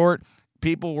story short,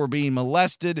 people were being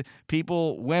molested.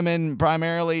 Women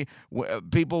primarily,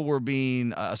 people were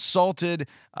being assaulted.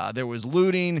 There was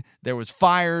looting. There was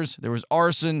fires. There was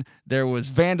arson. There was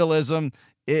vandalism.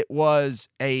 It was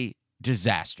a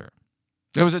disaster.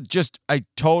 It was just a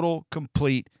total,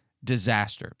 complete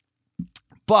disaster.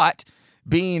 But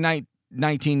being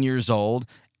 19 years old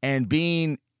and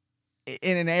being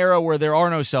in an era where there are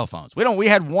no cell phones. We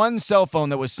had one cell phone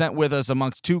that was sent with us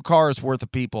amongst 2 cars worth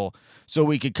of people so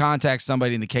we could contact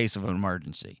somebody in the case of an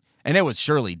emergency. And it was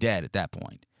surely dead at that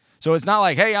point. So it's not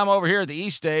like, hey, I'm over here at the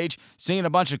East Stage seeing a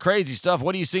bunch of crazy stuff.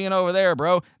 What are you seeing over there,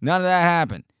 bro? None of that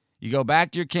happened. You go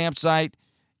back to your campsite.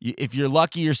 If you're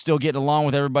lucky, you're still getting along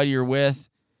with everybody you're with,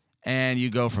 and you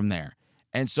go from there.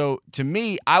 And so, to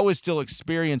me, I was still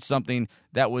experiencing something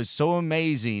that was so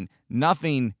amazing,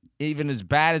 nothing, even as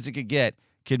bad as it could get,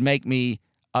 could make me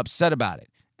upset about it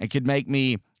and could make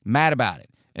me mad about it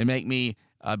and make me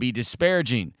be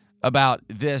disparaging about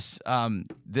this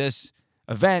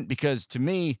event, because, to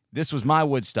me, this was my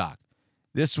Woodstock.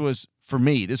 This was for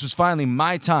me. This was finally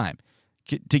my time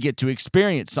to get to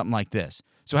experience something like this.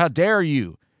 So how dare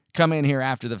you come in here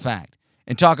after the fact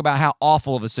and talk about how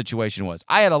awful of a situation it was.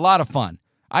 I had a lot of fun.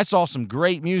 I saw some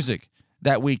great music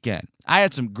that weekend. I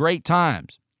had some great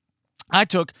times. I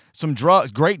took some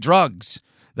great drugs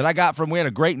that I got we had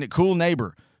a great, cool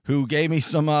neighbor who gave me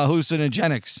some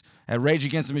hallucinogenics at Rage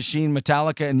Against the Machine,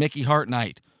 Metallica, and Mickey Hart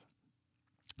night.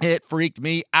 It freaked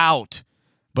me out,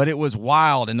 but it was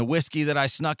wild. And the whiskey that I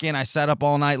snuck in, I sat up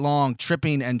all night long,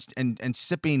 tripping and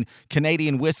sipping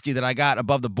Canadian whiskey that I got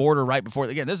above the border right before.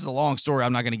 Again, this is a long story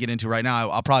I'm not going to get into right now.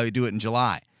 I'll probably do it in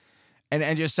July.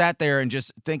 And just sat there and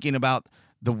just thinking about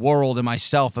the world and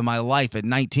myself and my life at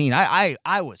 19. I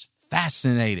was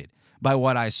fascinated by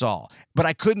what I saw. But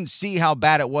I couldn't see how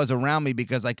bad it was around me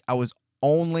because I was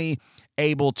only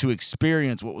able to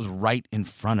experience what was right in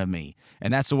front of me.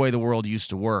 And that's the way the world used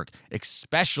to work,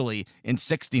 especially in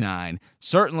 69,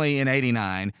 certainly in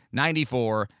 89,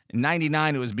 94,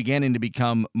 99. It was beginning to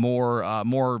become more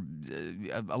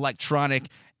electronic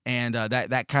and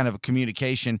that kind of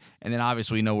communication. And then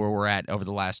obviously we know where we're at over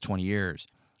the last 20 years.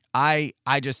 I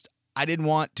didn't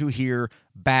want to hear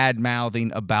bad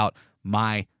mouthing about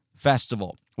my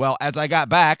festival. Well, as I got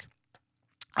back,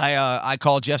 I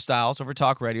called Jeff Styles over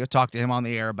Talk Radio, talked to him on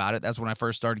the air about it. That's when I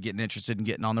first started getting interested in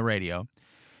getting on the radio.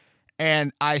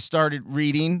 And I started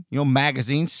reading,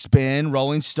 magazines, Spin,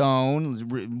 Rolling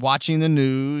Stone, watching the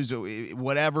news,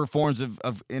 whatever forms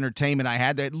of entertainment I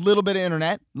had. A little bit of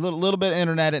internet, little bit of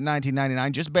internet at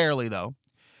 1999, just barely though.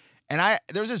 And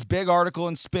there was this big article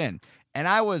in Spin, and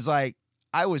I was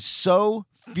so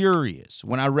furious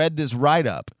when I read this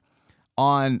write-up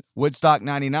on Woodstock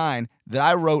 99 that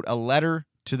I wrote a letter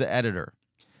to the editor.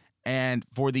 And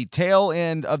for the tail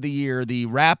end of the year, the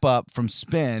wrap-up from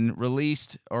Spin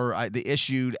they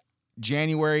issued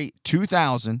January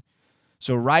 2000.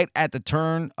 So right at the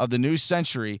turn of the new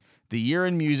century, the year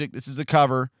in music, this is the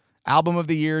cover, album of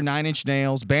the year, 9 Inch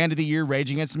Nails, band of the year,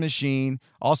 Rage Against the Machine,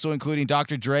 also including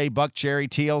Dr. Dre, Buck Cherry,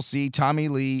 TLC, Tommy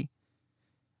Lee.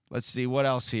 Let's see, what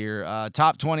else here?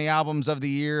 Top 20 albums of the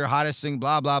year, hottest thing,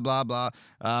 blah, blah, blah, blah.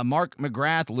 Mark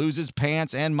McGrath loses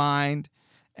pants and mind.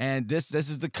 And this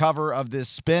is the cover of this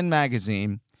Spin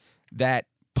magazine that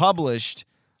published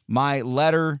my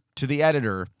letter to the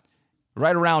editor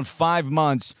right around 5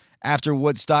 months after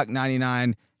Woodstock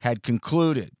 99 had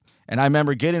concluded. And I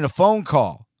remember getting a phone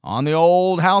call on the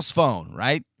old house phone,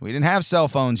 right? We didn't have cell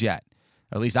phones yet.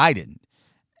 At least I didn't.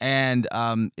 And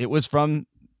it was from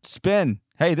Spin.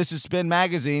 Hey, this is Spin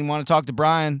magazine. Want to talk to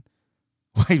Brian?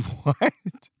 Wait,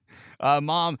 what?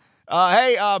 Mom.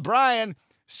 Hey, Brian.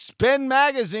 Spin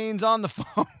Magazine's on the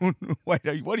phone.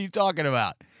 Wait, what are you talking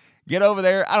about? Get over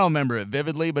there. I don't remember it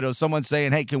vividly, but it was someone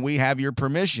saying, hey, can we have your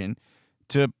permission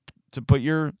to put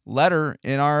your letter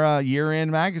in our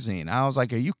year-end magazine? I was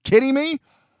like, are you kidding me?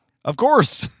 Of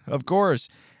course. Of course.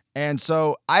 And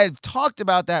so I've talked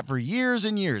about that for years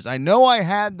and years. I know I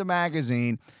had the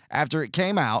magazine after it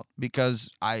came out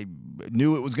because I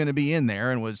knew it was going to be in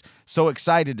there and was so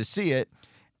excited to see it.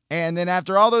 And then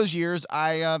after all those years,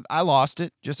 I lost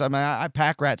it. I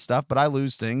pack rat stuff, but I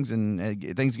lose things and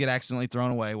things get accidentally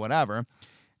thrown away, whatever.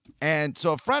 And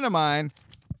so a friend of mine,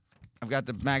 I've got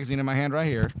the magazine in my hand right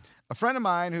here. A friend of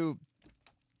mine who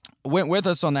went with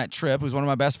us on that trip, who's one of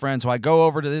my best friends, who I go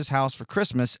over to his house for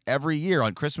Christmas every year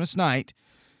on Christmas night,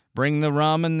 bring the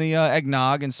rum and the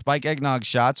eggnog and spike eggnog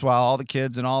shots while all the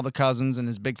kids and all the cousins and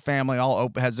his big family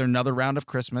all has their another round of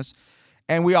Christmas.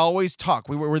 And we always talk.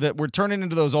 We're turning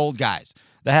into those old guys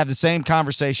that have the same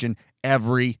conversation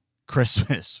every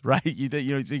Christmas, right? You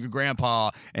think of grandpa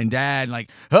and dad, and like,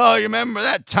 oh, you remember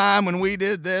that time when we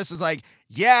did this? It's like,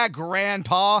 yeah,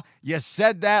 grandpa, you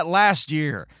said that last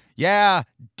year. Yeah,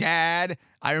 dad,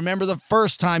 I remember the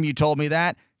first time you told me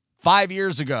that 5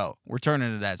 years ago. We're turning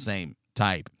into that same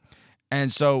type. And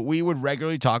so we would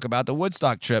regularly talk about the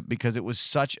Woodstock trip because it was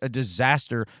such a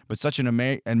disaster, but such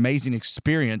an amazing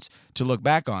experience to look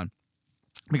back on.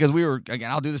 Because we were,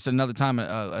 again, I'll do this another time in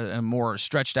a more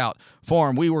stretched out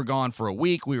form. We were gone for a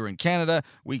week. We were in Canada.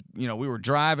 We were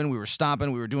driving. We were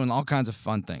stopping. We were doing all kinds of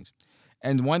fun things.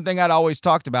 And one thing I'd always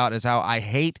talked about is how I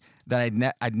hate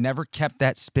that I'd never kept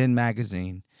that Spin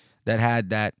magazine that had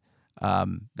that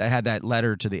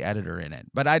letter to the editor in it.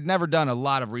 But I'd never done a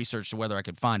lot of research to whether I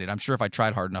could find it. I'm sure if I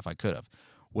tried hard enough, I could have.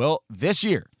 Well, this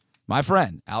year, my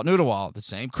friend out in Ottawa, the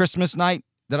same Christmas night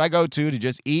that I go to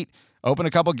just eat, open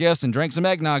a couple gifts, and drink some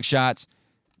eggnog shots,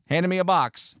 handed me a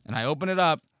box, and I opened it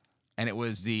up, and it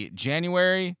was the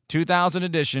January 2000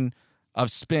 edition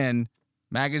of Spin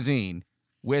magazine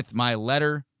with my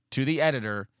letter to the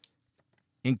editor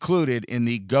included in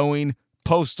the going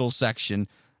postal section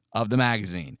of the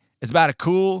magazine. It's about as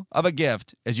cool of a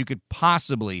gift as you could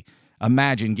possibly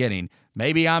imagine getting.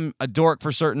 Maybe I'm a dork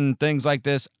for certain things like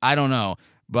this. I don't know.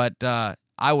 But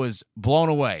I was blown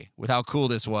away with how cool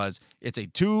this was. It's a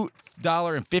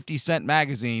 $2.50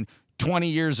 magazine 20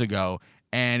 years ago,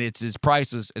 and it's as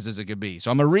priceless as it could be.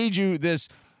 So I'm going to read you this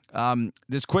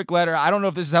quick letter. I don't know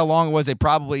if this is how long it was. They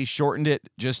probably shortened it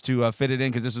just to fit it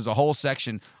in because this was a whole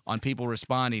section on people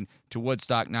responding to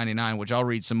Woodstock 99, which I'll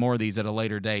read some more of these at a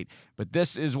later date. But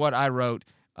this is what I wrote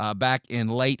back in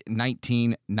late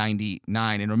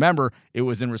 1999. And remember, it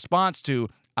was in response to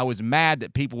I was mad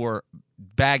that people were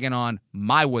bagging on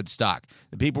my Woodstock.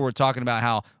 The people were talking about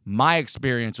how my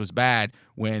experience was bad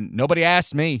when nobody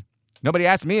asked me. Nobody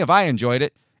asked me if I enjoyed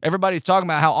it. Everybody's talking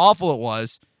about how awful it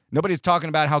was. Nobody's talking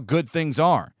about how good things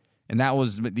are. And that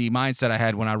was the mindset I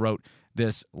had when I wrote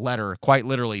this letter, quite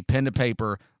literally, pen to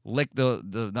paper, lick the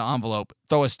envelope,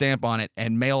 throw a stamp on it,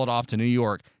 and mail it off to New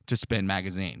York to Spin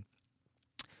magazine.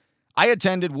 I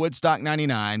attended Woodstock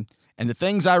 99, and the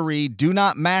things I read do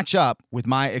not match up with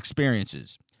my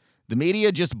experiences. The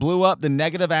media just blew up the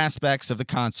negative aspects of the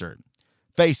concert.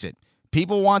 Face it,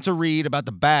 people want to read about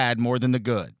the bad more than the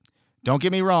good. Don't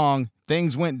get me wrong,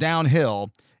 things went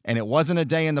downhill, and it wasn't a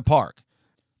day in the park.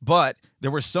 But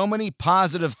there were so many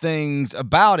positive things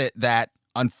about it that,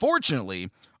 unfortunately,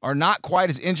 are not quite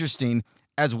as interesting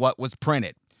as what was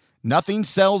printed. Nothing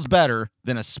sells better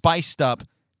than a spiced up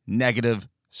negative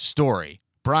story.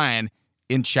 Brian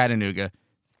in Chattanooga,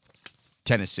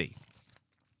 Tennessee.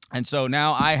 And so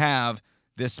now I have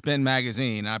this Spin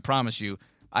magazine. I promise you,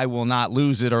 I will not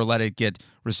lose it or let it get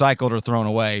recycled or thrown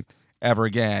away ever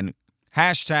again.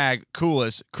 Hashtag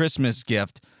coolest Christmas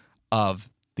gift of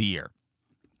the year.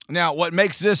 Now, what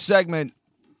makes this segment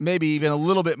maybe even a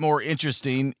little bit more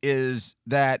interesting is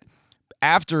that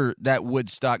after that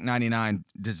Woodstock 99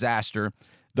 disaster,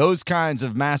 those kinds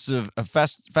of massive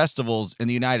festivals in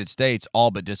the United States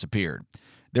all but disappeared.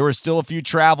 There were still a few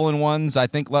traveling ones. I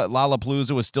think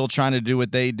Lollapalooza was still trying to do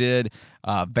what they did.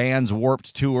 Vans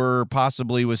Warped Tour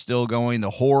possibly was still going.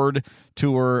 The Horde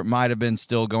Tour might have been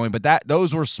still going. But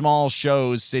those were small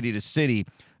shows city to city.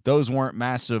 Those weren't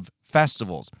massive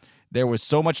festivals. There was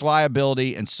so much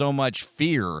liability and so much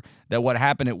fear that what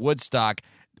happened at Woodstock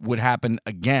would happen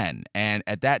again. And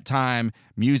at that time,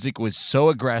 music was so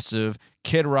aggressive.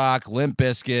 Kid Rock, Limp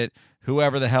Bizkit,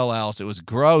 whoever the hell else. It was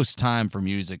gross time for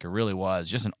music. It really was.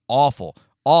 Just an awful,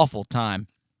 awful time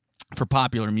for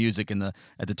popular music at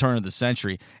the turn of the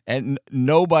century. And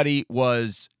nobody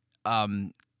would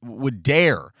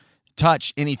dare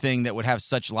touch anything that would have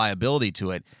such liability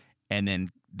to it. And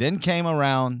then came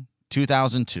around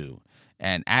 2002.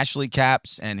 And Ashley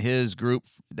Capps and his group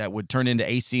that would turn into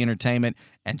AC Entertainment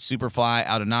and Superfly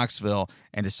out of Knoxville,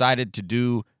 and decided to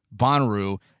do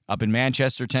Bonnaroo up in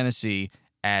Manchester, Tennessee,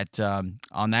 at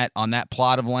on that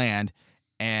plot of land.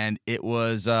 And it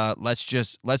was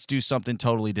let's do something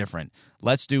totally different.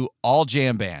 Let's do all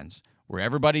jam bands where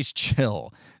everybody's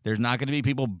chill. There's not going to be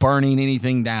people burning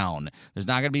anything down. There's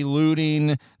not going to be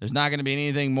looting. There's not going to be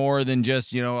anything more than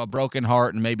just, a broken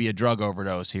heart and maybe a drug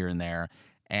overdose here and there.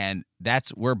 And that's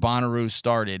where Bonnaroo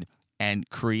started and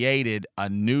created a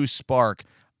new spark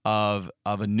of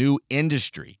a new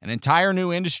industry, an entire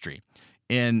new industry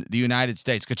in the United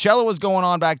States. Coachella was going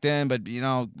on back then, but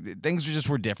things just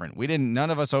were different. None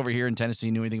of us over here in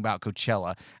Tennessee knew anything about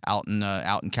Coachella out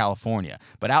in California.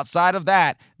 But outside of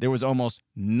that, there was almost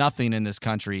nothing in this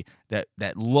country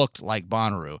that looked like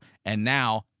Bonnaroo. And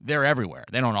now they're everywhere.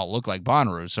 They don't all look like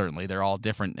Bonnaroo, certainly. They're all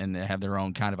different and they have their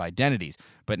own kind of identities.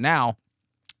 But now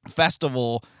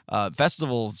festivals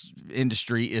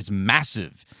industry is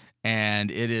massive. And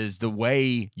it is the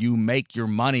way you make your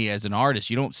money as an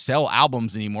artist. You don't sell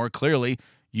albums anymore. Clearly,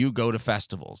 you go to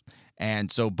festivals.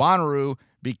 And so Bonnaroo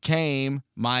became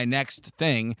my next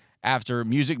thing after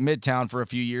Music Midtown for a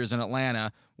few years in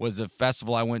Atlanta was a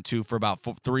festival I went to for about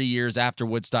 3 years after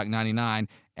Woodstock 99,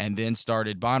 and then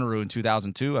started Bonnaroo in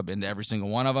 2002. I've been to every single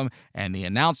one of them. And the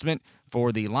announcement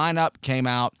for the lineup came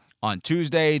out on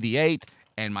Tuesday, the 8th.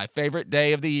 And my favorite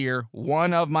day of the year,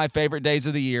 one of my favorite days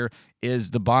of the year,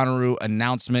 is the Bonnaroo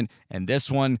announcement. And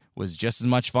this one was just as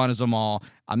much fun as them all.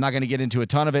 I'm not going to get into a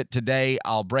ton of it today.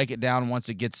 I'll break it down once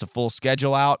it gets the full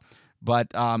schedule out. But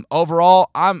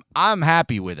overall, I'm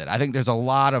happy with it. I think there's a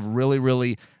lot of really,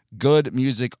 really good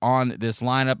music on this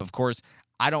lineup. Of course,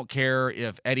 I don't care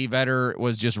if Eddie Vedder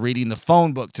was just reading the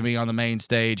phone book to me on the main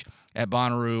stage at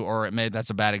Bonnaroo, or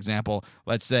that's a bad example.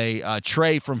 Let's say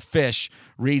Trey from Fish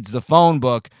reads the phone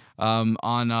book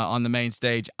on the main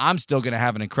stage. I'm still going to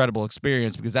have an incredible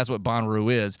experience because that's what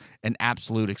Bonnaroo is, an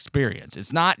absolute experience.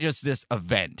 It's not just this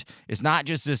event. It's not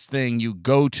just this thing you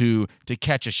go to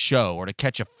catch a show or to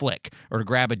catch a flick or to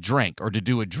grab a drink or to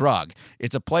do a drug.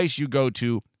 It's a place you go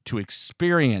to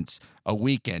experience a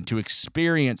weekend, to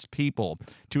experience people,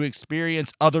 to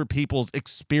experience other people's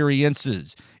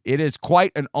experiences. It is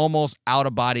quite an almost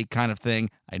out-of-body kind of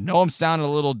thing. I know I'm sounding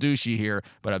a little douchey here,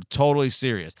 but I'm totally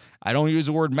serious. I don't use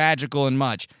the word magical in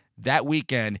much. That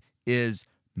weekend is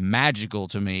magical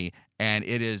to me, and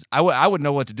it is. I wouldn't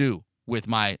know what to do with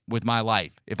my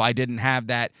life if I didn't have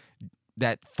that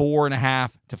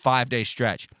 4.5 to 5 day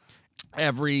stretch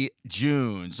every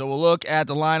June. So we'll look at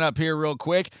the lineup here real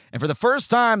quick. And for the first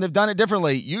time, they've done it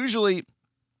differently. Usually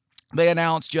they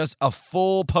announce just a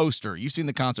full poster. You've seen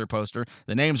the concert poster.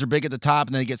 The names are big at the top,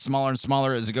 and then they get smaller and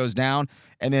smaller as it goes down.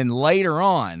 And then later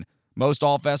on, most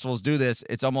all festivals do this.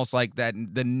 It's almost like that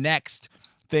the next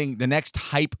thing, the next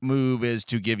hype move is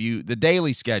to give you the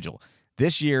daily schedule.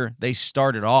 This year, they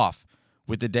started off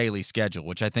with the daily schedule,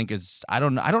 which I think is, I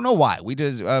don't know why. We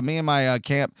just, me and my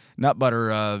Camp Nut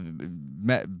Butter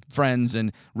friends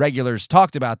and regulars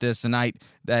talked about this the night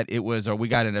that it was, or we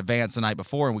got in advance the night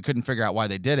before, and we couldn't figure out why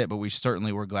they did it, but we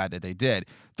certainly were glad that they did.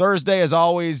 Thursday is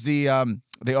always the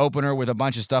opener with a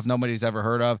bunch of stuff nobody's ever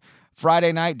heard of.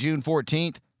 Friday night, June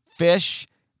 14th, Fish,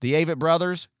 the Avett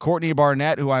Brothers, Courtney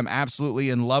Barnett, who I'm absolutely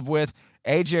in love with,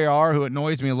 AJR, who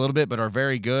annoys me a little bit but are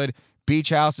very good, Beach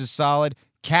House is solid,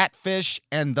 Catfish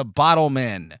and the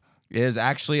Bottlemen is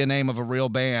actually a name of a real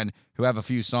band who have a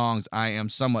few songs I am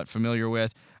somewhat familiar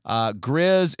with.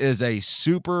 Grizz is a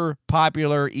super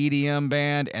popular EDM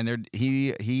band, and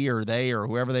he or they or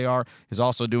whoever they are is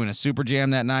also doing a super jam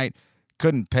that night.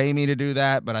 Couldn't pay me to do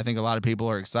that, but I think a lot of people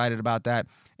are excited about that.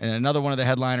 And another one of the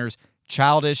headliners,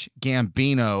 Childish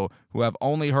Gambino, who I've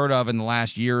only heard of in the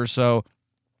last year or so.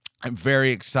 I'm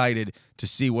very excited to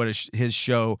see what his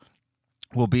show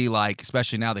will be like,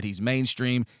 especially now that he's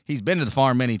mainstream. He's been to the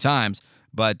farm many times,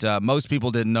 but most people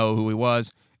didn't know who he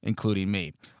was, including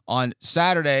me. On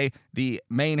Saturday, the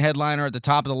main headliner at the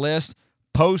top of the list,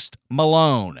 Post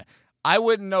Malone. I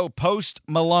wouldn't know Post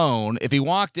Malone if he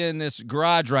walked in this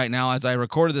garage right now as I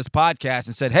recorded this podcast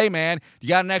and said, "Hey, man, you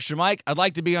got an extra mic? I'd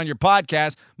like to be on your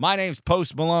podcast. My name's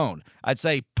Post Malone." I'd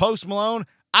say, "Post Malone,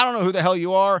 I don't know who the hell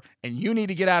you are, and you need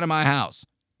to get out of my house,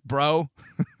 bro."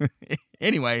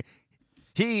 Anyway,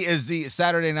 he is the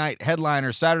Saturday night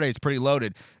headliner. Saturday's pretty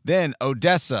loaded. Then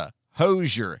Odessa,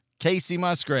 Hozier, Casey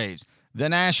Musgraves, The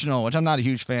National, which I'm not a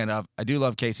huge fan of. I do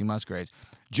love Casey Musgraves.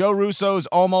 Joe Russo's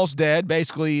Almost Dead,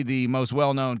 basically the most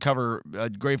well-known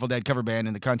Grateful Dead cover band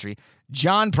in the country.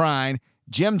 John Prine,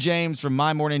 Jim James from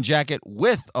My Morning Jacket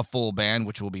with a full band,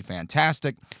 which will be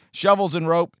fantastic. Shovels and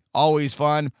Rope, always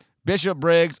fun. Bishop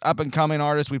Briggs, up-and-coming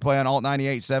artist. We play on Alt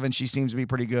 98.7. She seems to be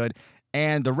pretty good.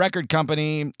 And the record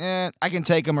company, I can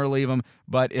take them or leave them,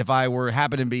 but if I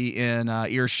happen to be in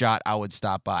earshot, I would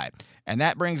stop by. And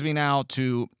that brings me now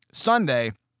to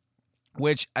Sunday,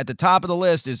 which at the top of the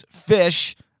list is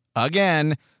Fish,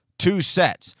 again, 2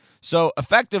 sets. So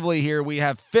effectively here we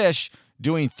have Fish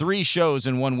doing 3 shows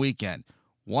in one weekend.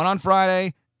 1 on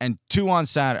Friday and 2 on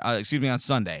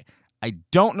Sunday. I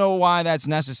don't know why that's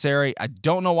necessary. I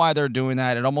don't know why they're doing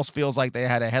that. It almost feels like they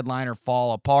had a headliner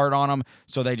fall apart on them,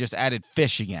 so they just added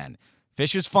Fish again.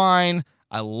 Fish is fine.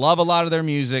 I love a lot of their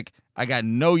music. I got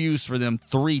no use for them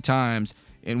 3 times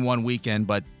in one weekend,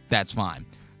 but that's fine.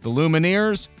 The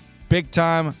Lumineers, big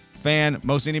time fan.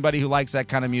 Most anybody who likes that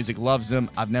kind of music loves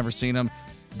them. I've never seen them.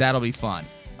 That'll be fun.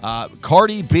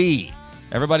 Cardi B.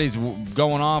 Everybody's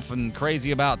going off and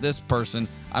crazy about this person.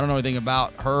 I don't know anything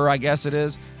about her, I guess it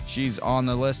is. She's on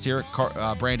the list here.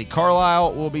 Brandi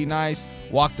Carlile will be nice.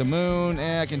 Walk the Moon,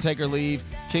 I can take or leave.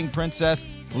 King Princess.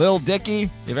 Lil Dicky.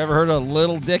 If you've ever heard of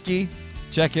Lil Dicky,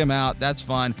 check him out. That's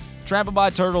fun. Trampled by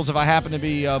Turtles if I happen to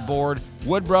be bored.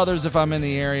 Wood Brothers if I'm in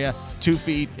the area. 2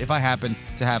 Feet if I happen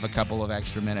to have a couple of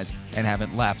extra minutes and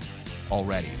haven't left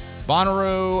already.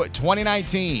 Bonnaroo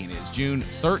 2019 is June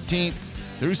 13th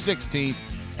through 16th.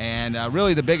 And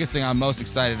really the biggest thing I'm most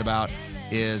excited about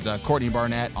is Courtney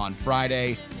Barnett on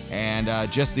Friday. And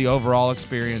just the overall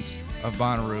experience of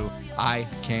Bonnaroo. I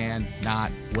cannot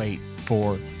wait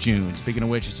for June. Speaking of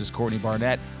which, this is Courtney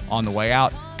Barnett on the way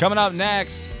out. Coming up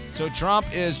next, so Trump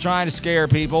is trying to scare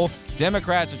people.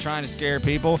 Democrats are trying to scare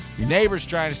people. Your neighbor's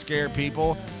trying to scare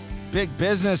people. Big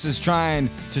business is trying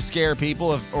to scare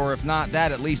people, or if not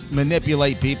that, at least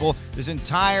manipulate people. This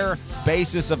entire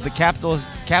basis of the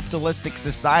capitalistic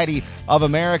society of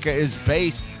America is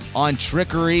based on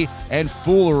trickery and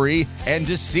foolery and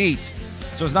deceit.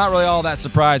 So it's not really all that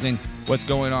surprising what's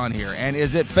going on here. And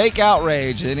is it fake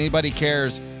outrage that anybody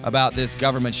cares about this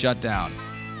government shutdown?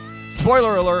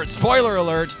 Spoiler alert,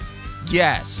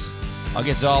 yes. I'll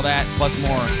get to all that, plus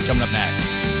more, coming up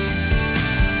next.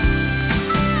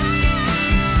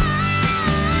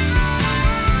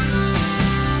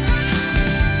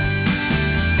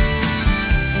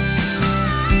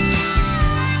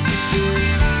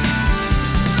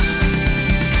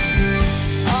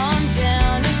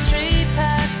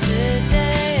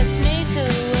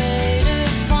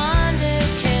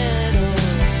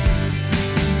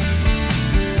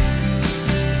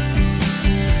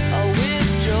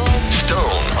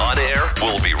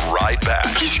 Back.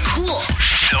 He's cool.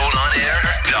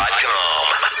 StoneOnAir.com.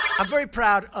 I'm very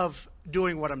proud of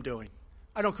doing what I'm doing.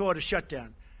 I don't call it a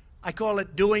shutdown. I call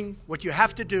it doing what you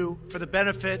have to do for the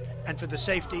benefit and for the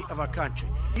safety of our country.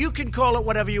 You can call it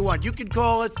whatever you want. You can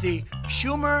call it the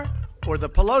Schumer or the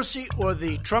Pelosi or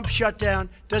the Trump shutdown.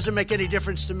 Doesn't make any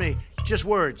difference to me. Just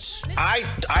words. I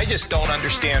just don't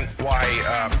understand why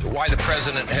the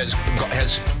president has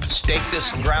staked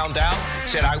this ground out,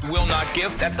 said I will not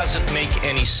give. That doesn't make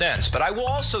any sense. But I will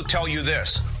also tell you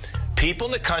this. People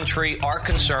in the country are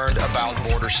concerned about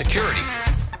border security.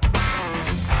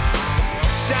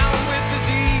 Down with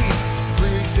disease, 3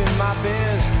 weeks in my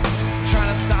bed, trying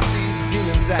to stop these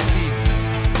demons that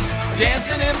keep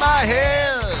dancing in my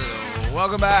head.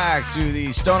 Welcome back to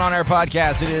the Stone on Air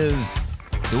podcast. It is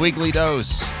the weekly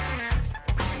dose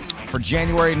for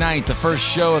January 9th, the first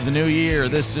show of the new year.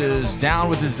 This is Down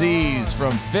with Disease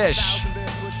from Fish,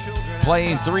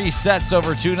 playing 3 sets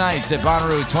over 2 nights at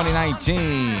Bonnaroo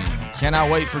 2019.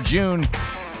 Cannot wait for June.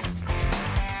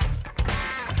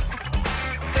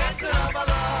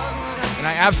 And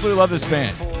I absolutely love this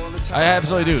band. I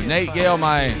absolutely do. Nate Gale,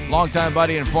 my longtime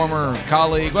buddy and former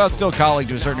colleague, well, still colleague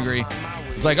to a certain degree,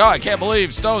 was like, oh, I can't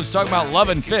believe Stone's talking about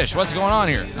loving Fish. What's going on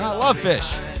here? I love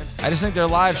Fish. I just think their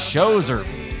live shows are,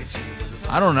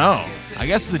 I don't know. I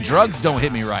guess the drugs don't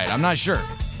hit me right. I'm not sure.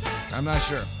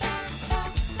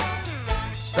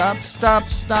 Stop, stop,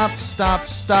 stop, stop,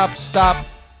 stop, stop.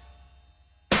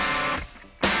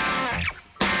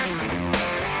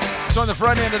 So on the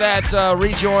front end of that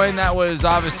rejoin, that was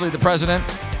obviously the president.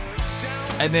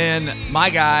 And then my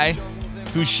guy,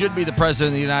 who should be the president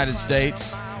of the United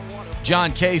States,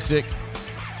 John Kasich.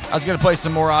 I was going to play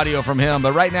some more audio from him,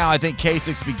 but right now I think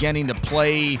Kasich's beginning to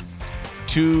play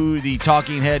to the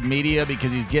talking head media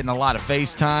because he's getting a lot of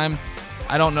FaceTime.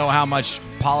 I don't know how much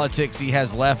politics he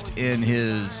has left in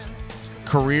his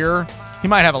career. He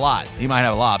might have a lot.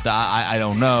 I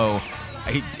don't know.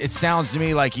 It sounds to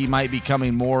me like he might be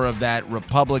becoming more of that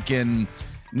Republican,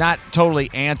 not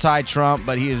totally anti-Trump,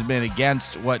 but he has been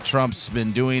against what Trump's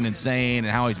been doing and saying and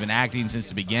how he's been acting since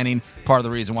the beginning. Part of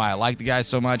the reason why I like the guy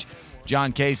so much.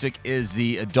 John Kasich is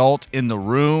the adult in the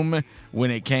room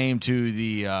when it came to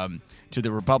the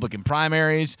Republican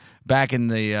primaries back in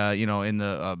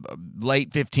the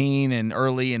late 15 and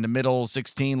early in the middle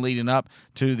 16 leading up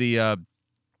to the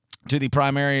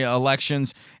primary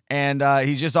elections, and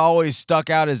he's just always stuck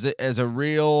out as a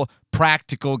real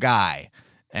practical guy.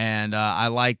 And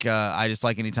I just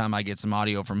like anytime I get some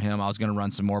audio from him. I was going to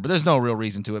run some more, but there's no real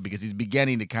reason to it because he's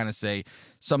beginning to kind of say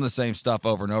some of the same stuff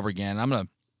over and over again. I'm going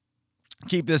to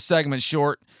keep this segment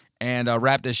short and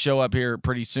wrap this show up here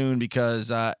pretty soon because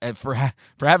for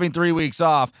having 3 weeks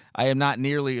off, I am not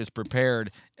nearly as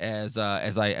prepared as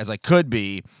I could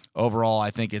be. Overall,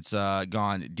 I think it's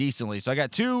gone decently. So I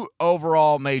got 2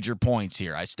 overall major points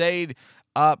here. I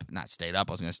I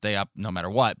was going to stay up no matter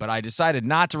what, but I decided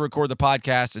not to record the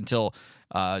podcast until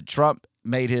Trump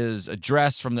made his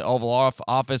address from the Oval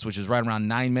Office, which is right around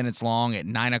 9 minutes long at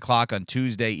 9 o'clock on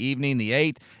Tuesday evening, the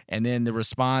 8th, and then the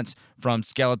response from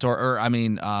Pelosi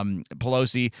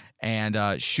and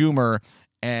Schumer,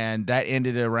 and that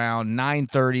ended at around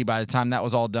 9:30 by the time that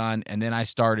was all done, and then I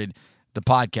started the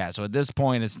podcast. So at this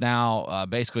point, it's now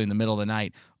basically in the middle of the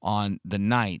night on the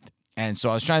 9th, and so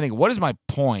I was trying to think, what is my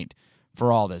point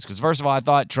for all this? Because first of all, I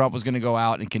thought Trump was going to go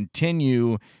out and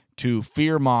continue to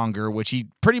fearmonger, which he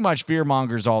pretty much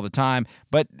fearmongers all the time.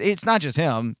 But it's not just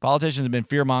him. Politicians have been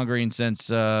fearmongering since,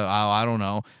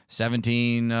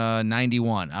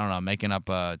 1791. I don't know, making up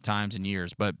times and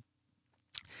years. But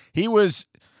he was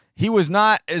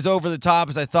not as over the top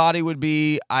as I thought he would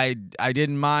be. I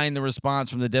didn't mind the response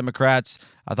from the Democrats.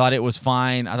 I thought it was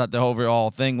fine. I thought the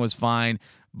overall thing was fine.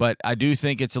 But I do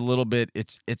think it's a little bit,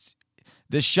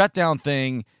 this shutdown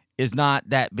thing is not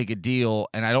that big a deal,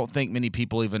 and I don't think many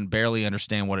people even barely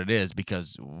understand what it is.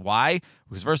 Because why?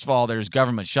 Because first of all, there's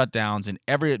government shutdowns in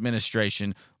every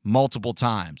administration multiple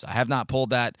times. I have not pulled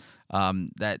that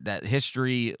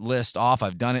history list off.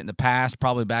 I've done it in the past,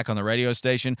 probably back on the radio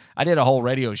station. I did a whole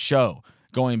radio show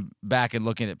going back and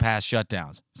looking at past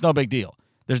shutdowns. It's no big deal.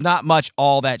 There's not much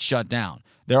all that shut down.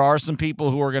 There are some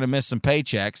people who are going to miss some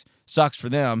paychecks. Sucks for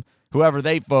them. Whoever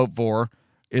they vote for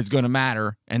is going to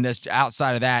matter, and that's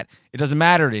outside of that, it doesn't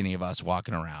matter to any of us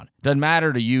walking around. It doesn't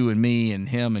matter to you and me and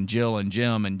him and Jill and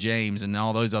Jim and James and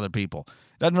all those other people.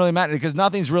 It doesn't really matter because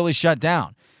nothing's really shut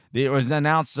down. It was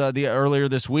announced earlier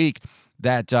this week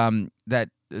that the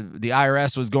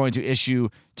IRS was going to issue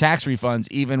tax refunds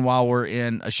even while we're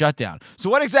in a shutdown. So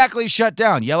what exactly is shut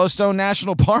down? Yellowstone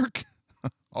National Park?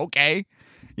 Okay.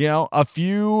 A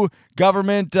few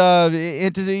government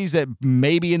entities that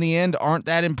maybe in the end aren't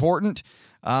that important.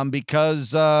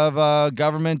 Because of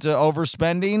government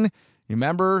overspending. You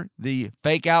remember the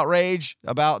fake outrage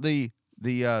about the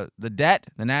debt,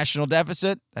 the national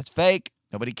deficit? That's fake.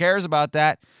 Nobody cares about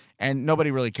that. And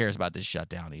nobody really cares about this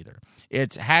shutdown either.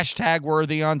 It's hashtag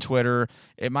worthy on Twitter.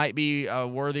 It might be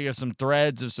worthy of some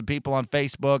threads of some people on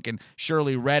Facebook, and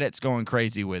surely Reddit's going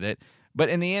crazy with it. But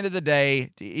in the end of the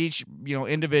day, to each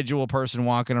individual person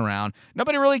walking around,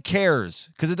 nobody really cares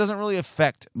because it doesn't really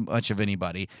affect much of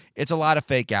anybody. It's a lot of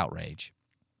fake outrage.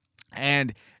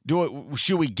 And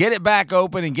should we get it back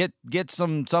open and get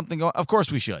something going? Of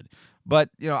course we should. But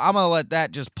I'm going to let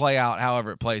that just play out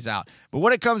however it plays out. But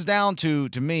what it comes down to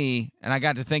me, and I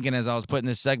got to thinking as I was putting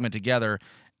this segment together,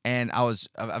 and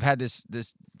I've had this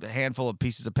handful of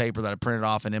pieces of paper that I printed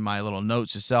off and in my little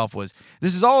notes itself was,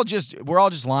 we're all just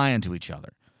lying to each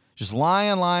other. Just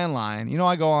lying.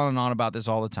 I go on and on about this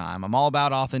all the time. I'm all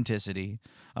about authenticity.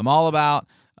 I'm all about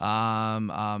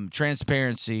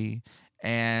transparency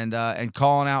and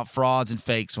calling out frauds and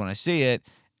fakes when I see it.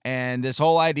 And this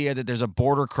whole idea that there's a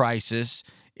border crisis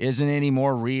isn't any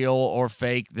more real or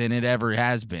fake than it ever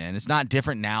has been. It's not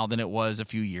different now than it was a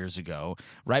few years ago.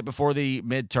 Right before the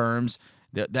midterms,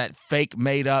 that fake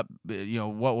made up,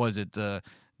 what was it?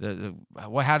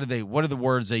 What are the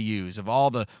words they use of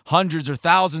all the hundreds or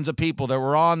thousands of people that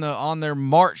were on their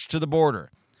march to the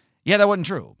border? Yeah, that wasn't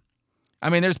true. I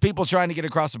mean, there's people trying to get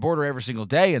across the border every single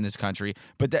day in this country,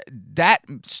 but that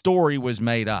story was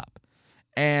made up.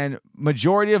 And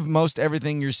majority of most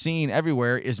everything you're seeing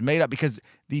everywhere is made up because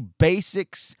the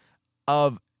basics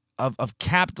of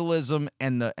capitalism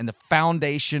and the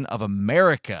foundation of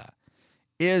America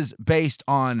is based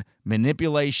on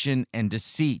manipulation and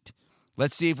deceit.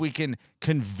 Let's see if we can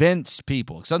convince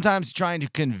people. Sometimes trying to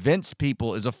convince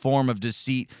people is a form of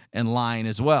deceit and lying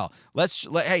as well.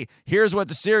 Hey, here's what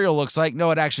the cereal looks like.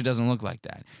 No, it actually doesn't look like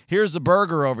that. Here's the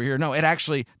burger over here. No,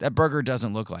 that burger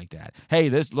doesn't look like that. Hey,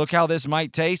 look how this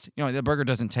might taste. The burger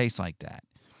doesn't taste like that.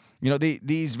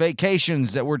 These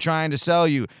vacations that we're trying to sell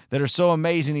you that are so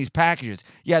amazing, these packages.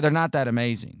 Yeah, they're not that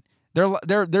amazing.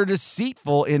 They're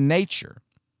deceitful in nature.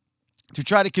 to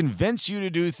try to convince you to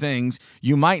do things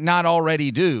you might not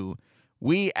already do.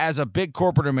 We, as a big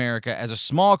corporate America, as a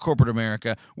small corporate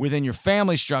America, within your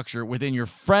family structure, within your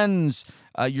friends,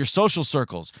 your social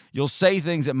circles, you'll say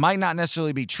things that might not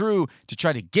necessarily be true to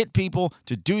try to get people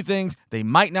to do things they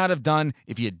might not have done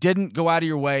if you didn't go out of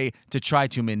your way to try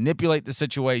to manipulate the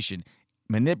situation.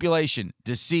 Manipulation,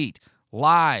 deceit,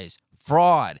 lies,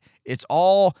 fraud.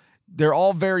 They're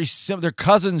all very similar. They're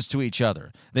cousins to each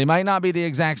other. They might not be the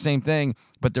exact same thing,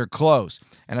 but they're close.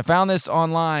 And I found this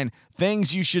online,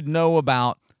 things you should know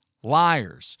about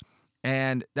liars.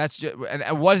 And that's just,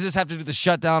 and what does this have to do with the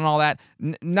shutdown and all that?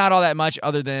 Not all that much,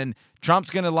 other than Trump's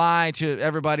going to lie to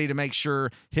everybody to make sure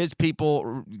his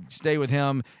people stay with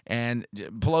him, and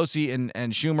Pelosi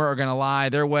and Schumer are going to lie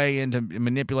their way into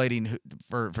manipulating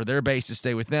for their base to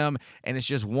stay with them. And it's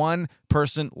just one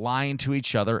person lying to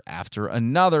each other after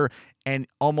another, and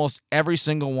almost every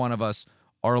single one of us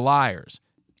are liars.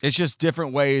 It's just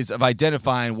different ways of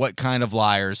identifying what kind of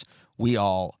liars we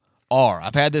all are.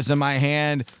 I've had this in my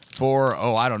hand for,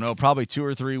 probably 2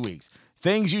 or 3 weeks.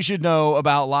 Things you should know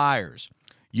about liars.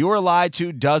 You are lied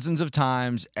to dozens of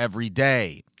times every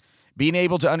day. Being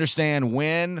able to understand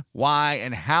when, why,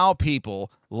 and how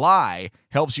people lie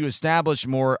helps you establish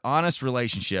more honest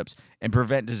relationships and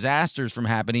prevent disasters from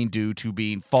happening due to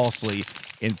being falsely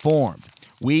informed.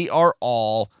 We are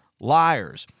all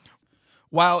liars.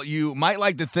 While you might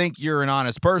like to think you're an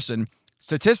honest person,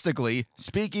 statistically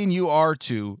speaking, you are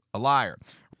too a liar.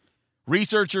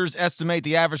 Researchers estimate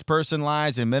the average person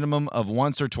lies a minimum of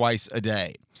once or twice a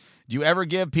day. Do you ever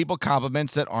give people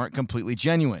compliments that aren't completely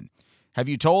genuine? Have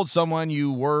you told someone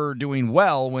you were doing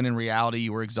well when in reality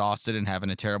you were exhausted and having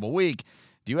a terrible week?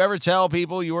 Do you ever tell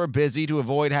people you are busy to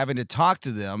avoid having to talk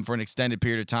to them for an extended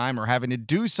period of time or having to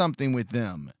do something with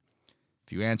them?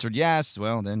 If you answered yes,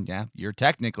 well, then, yeah, you're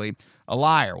technically a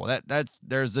liar. Well,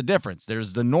 there's a difference.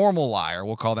 There's the normal liar.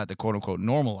 We'll call that the quote-unquote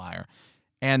normal liar.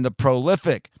 And the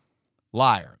prolific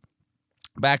liar.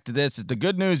 Back to this. The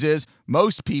good news is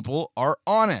most people are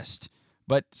honest,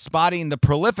 but spotting the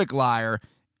prolific liar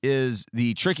is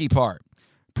the tricky part.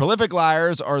 Prolific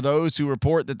liars are those who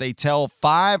report that they tell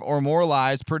 5 or more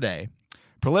lies per day.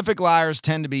 Prolific liars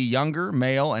tend to be younger,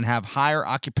 male, and have higher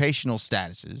occupational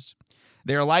statuses.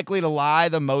 They are likely to lie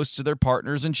the most to their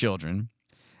partners and children.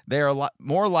 They are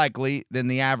more likely than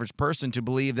the average person to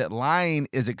believe that lying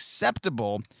is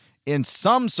acceptable in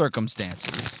some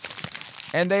circumstances.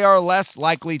 And they are less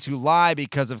likely to lie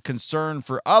because of concern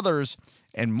for others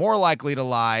and more likely to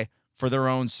lie for their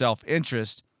own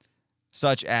self-interest,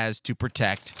 such as to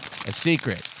protect a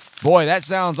secret. Boy, that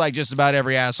sounds like just about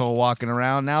every asshole walking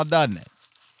around now, doesn't it?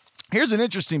 Here's an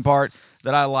interesting part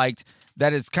that I liked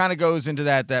that is kind of goes into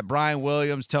that Brian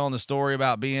Williams telling the story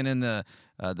about being in the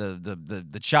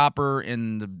chopper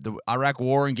in the Iraq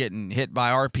War and getting hit by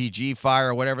RPG fire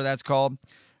or whatever that's called.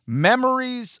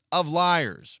 Memories of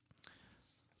liars.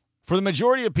 For the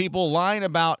majority of people, lying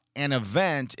about an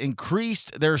event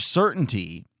increased their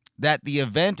certainty that the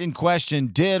event in question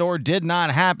did or did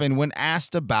not happen when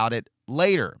asked about it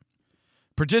later.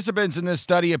 Participants in this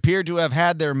study appeared to have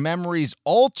had their memories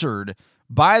altered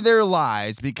by their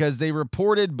lies because they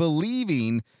reported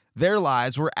believing their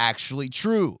lies were actually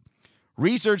true.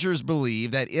 Researchers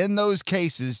believe that in those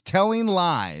cases, telling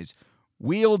lies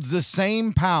wields the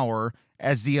same power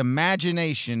as the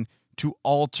imagination to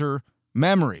alter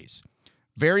memories.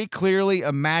 Very clearly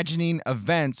imagining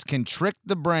events can trick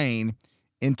the brain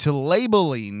into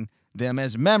labeling them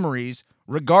as memories,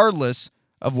 regardless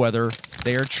of whether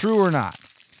they are true or not.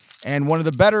 And one of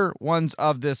the better ones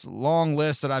of this long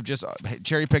list that I've just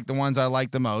cherry-picked the ones I like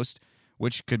the most,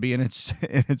 which could be in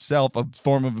itself a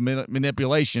form of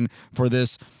manipulation for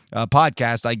this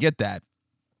podcast. I get that.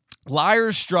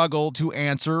 Liars struggle to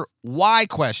answer why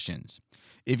questions.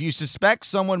 If you suspect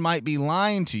someone might be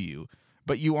lying to you,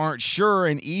 but you aren't sure,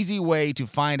 an easy way to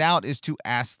find out is to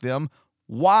ask them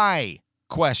why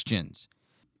questions.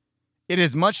 It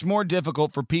is much more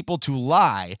difficult for people to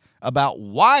lie about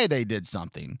why they did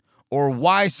something or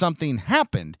why something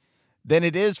happened than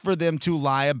it is for them to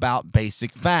lie about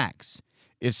basic facts.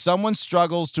 If someone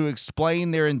struggles to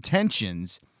explain their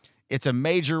intentions, it's a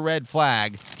major red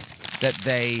flag that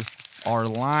they are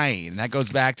lying. And that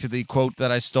goes back to the quote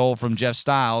that I stole from Jeff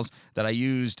Styles that I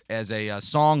used as a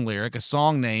song lyric, a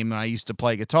song name when I used to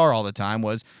play guitar all the time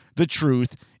was, "The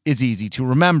truth is easy to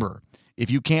remember." If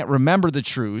you can't remember the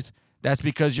truth, that's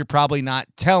because you're probably not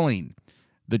telling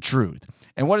the truth.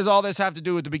 And what does all this have to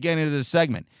do with the beginning of this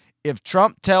segment? If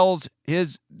Trump tells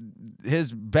his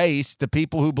base, the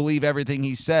people who believe everything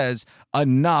he says,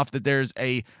 enough that there's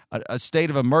a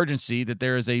state of emergency, that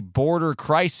there is a border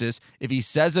crisis, if he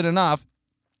says it enough,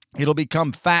 it'll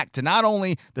become fact to not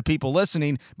only the people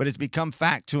listening, but it's become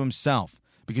fact to himself.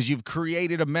 Because you've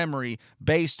created a memory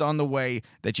based on the way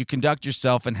that you conduct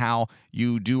yourself and how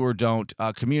you do or don't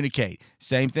communicate.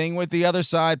 Same thing with the other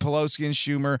side, Pelosi and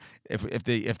Schumer. If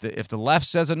the left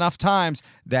says enough times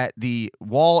that the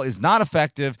wall is not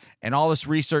effective, and all this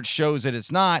research shows that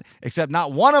it's not, except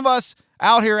not one of us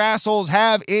out here assholes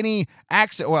have any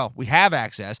access. Well, we have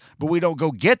access, but we don't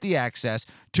go get the access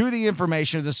to the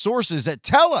information, the sources that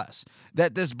tell us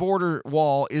that this border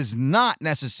wall is not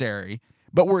necessary.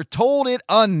 But we're told it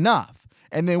enough,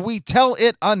 and then we tell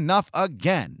it enough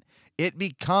again. It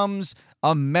becomes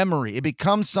a memory. It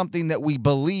becomes something that we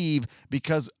believe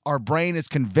because our brain has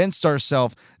convinced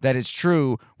ourselves that it's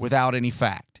true without any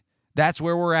fact. That's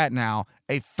where we're at now,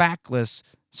 a factless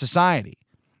society.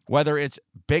 Whether it's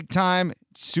big time,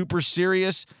 super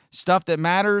serious stuff that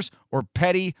matters, or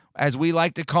petty, as we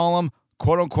like to call them,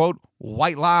 quote unquote,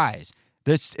 white lies.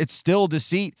 It's still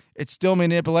deceit. It's still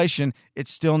manipulation.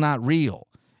 It's still not real.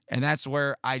 And that's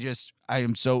where I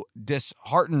am so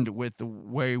disheartened with the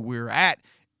way we're at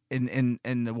in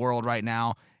the world right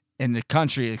now, in the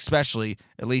country especially,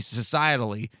 at least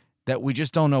societally, that we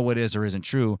just don't know what is or isn't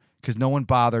true because no one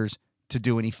bothers to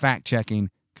do any fact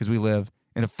checking because we live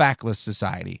in a factless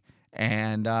society.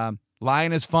 And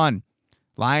lying is fun.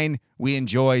 Lying we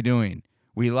enjoy doing.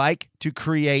 We like to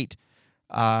create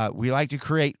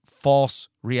false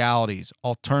realities,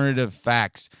 alternative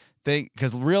facts.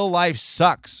 Because real life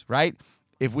sucks, right?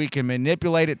 If we can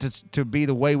manipulate it to be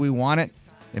the way we want it,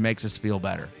 it makes us feel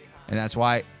better. And that's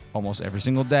why almost every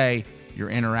single day you're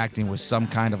interacting with some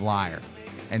kind of liar.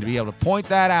 And to be able to point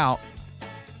that out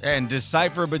and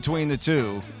decipher between the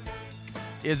two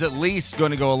is at least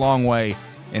going to go a long way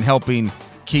in helping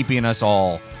keeping us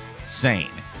all sane.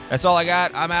 That's all I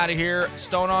got. I'm out of here.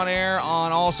 Stone on Air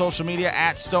on all social media,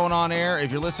 at Stone on Air. If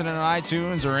you're listening on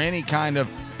iTunes or any kind of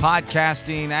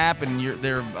podcasting app and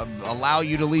they allow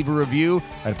you to leave a review,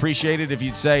 I'd appreciate it if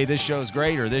you'd say this show's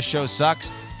great or this show sucks.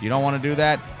 If you don't want to do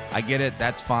that, I get it.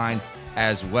 That's fine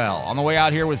as well. On the way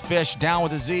out here with Fish, down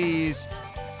with the Z's,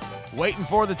 waiting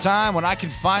for the time when I can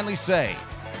finally say,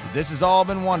 this has all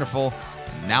been wonderful.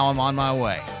 Now I'm on my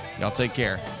way. Y'all take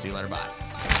care. See you later. Bye.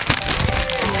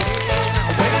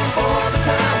 Waiting for the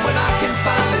time when I can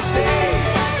finally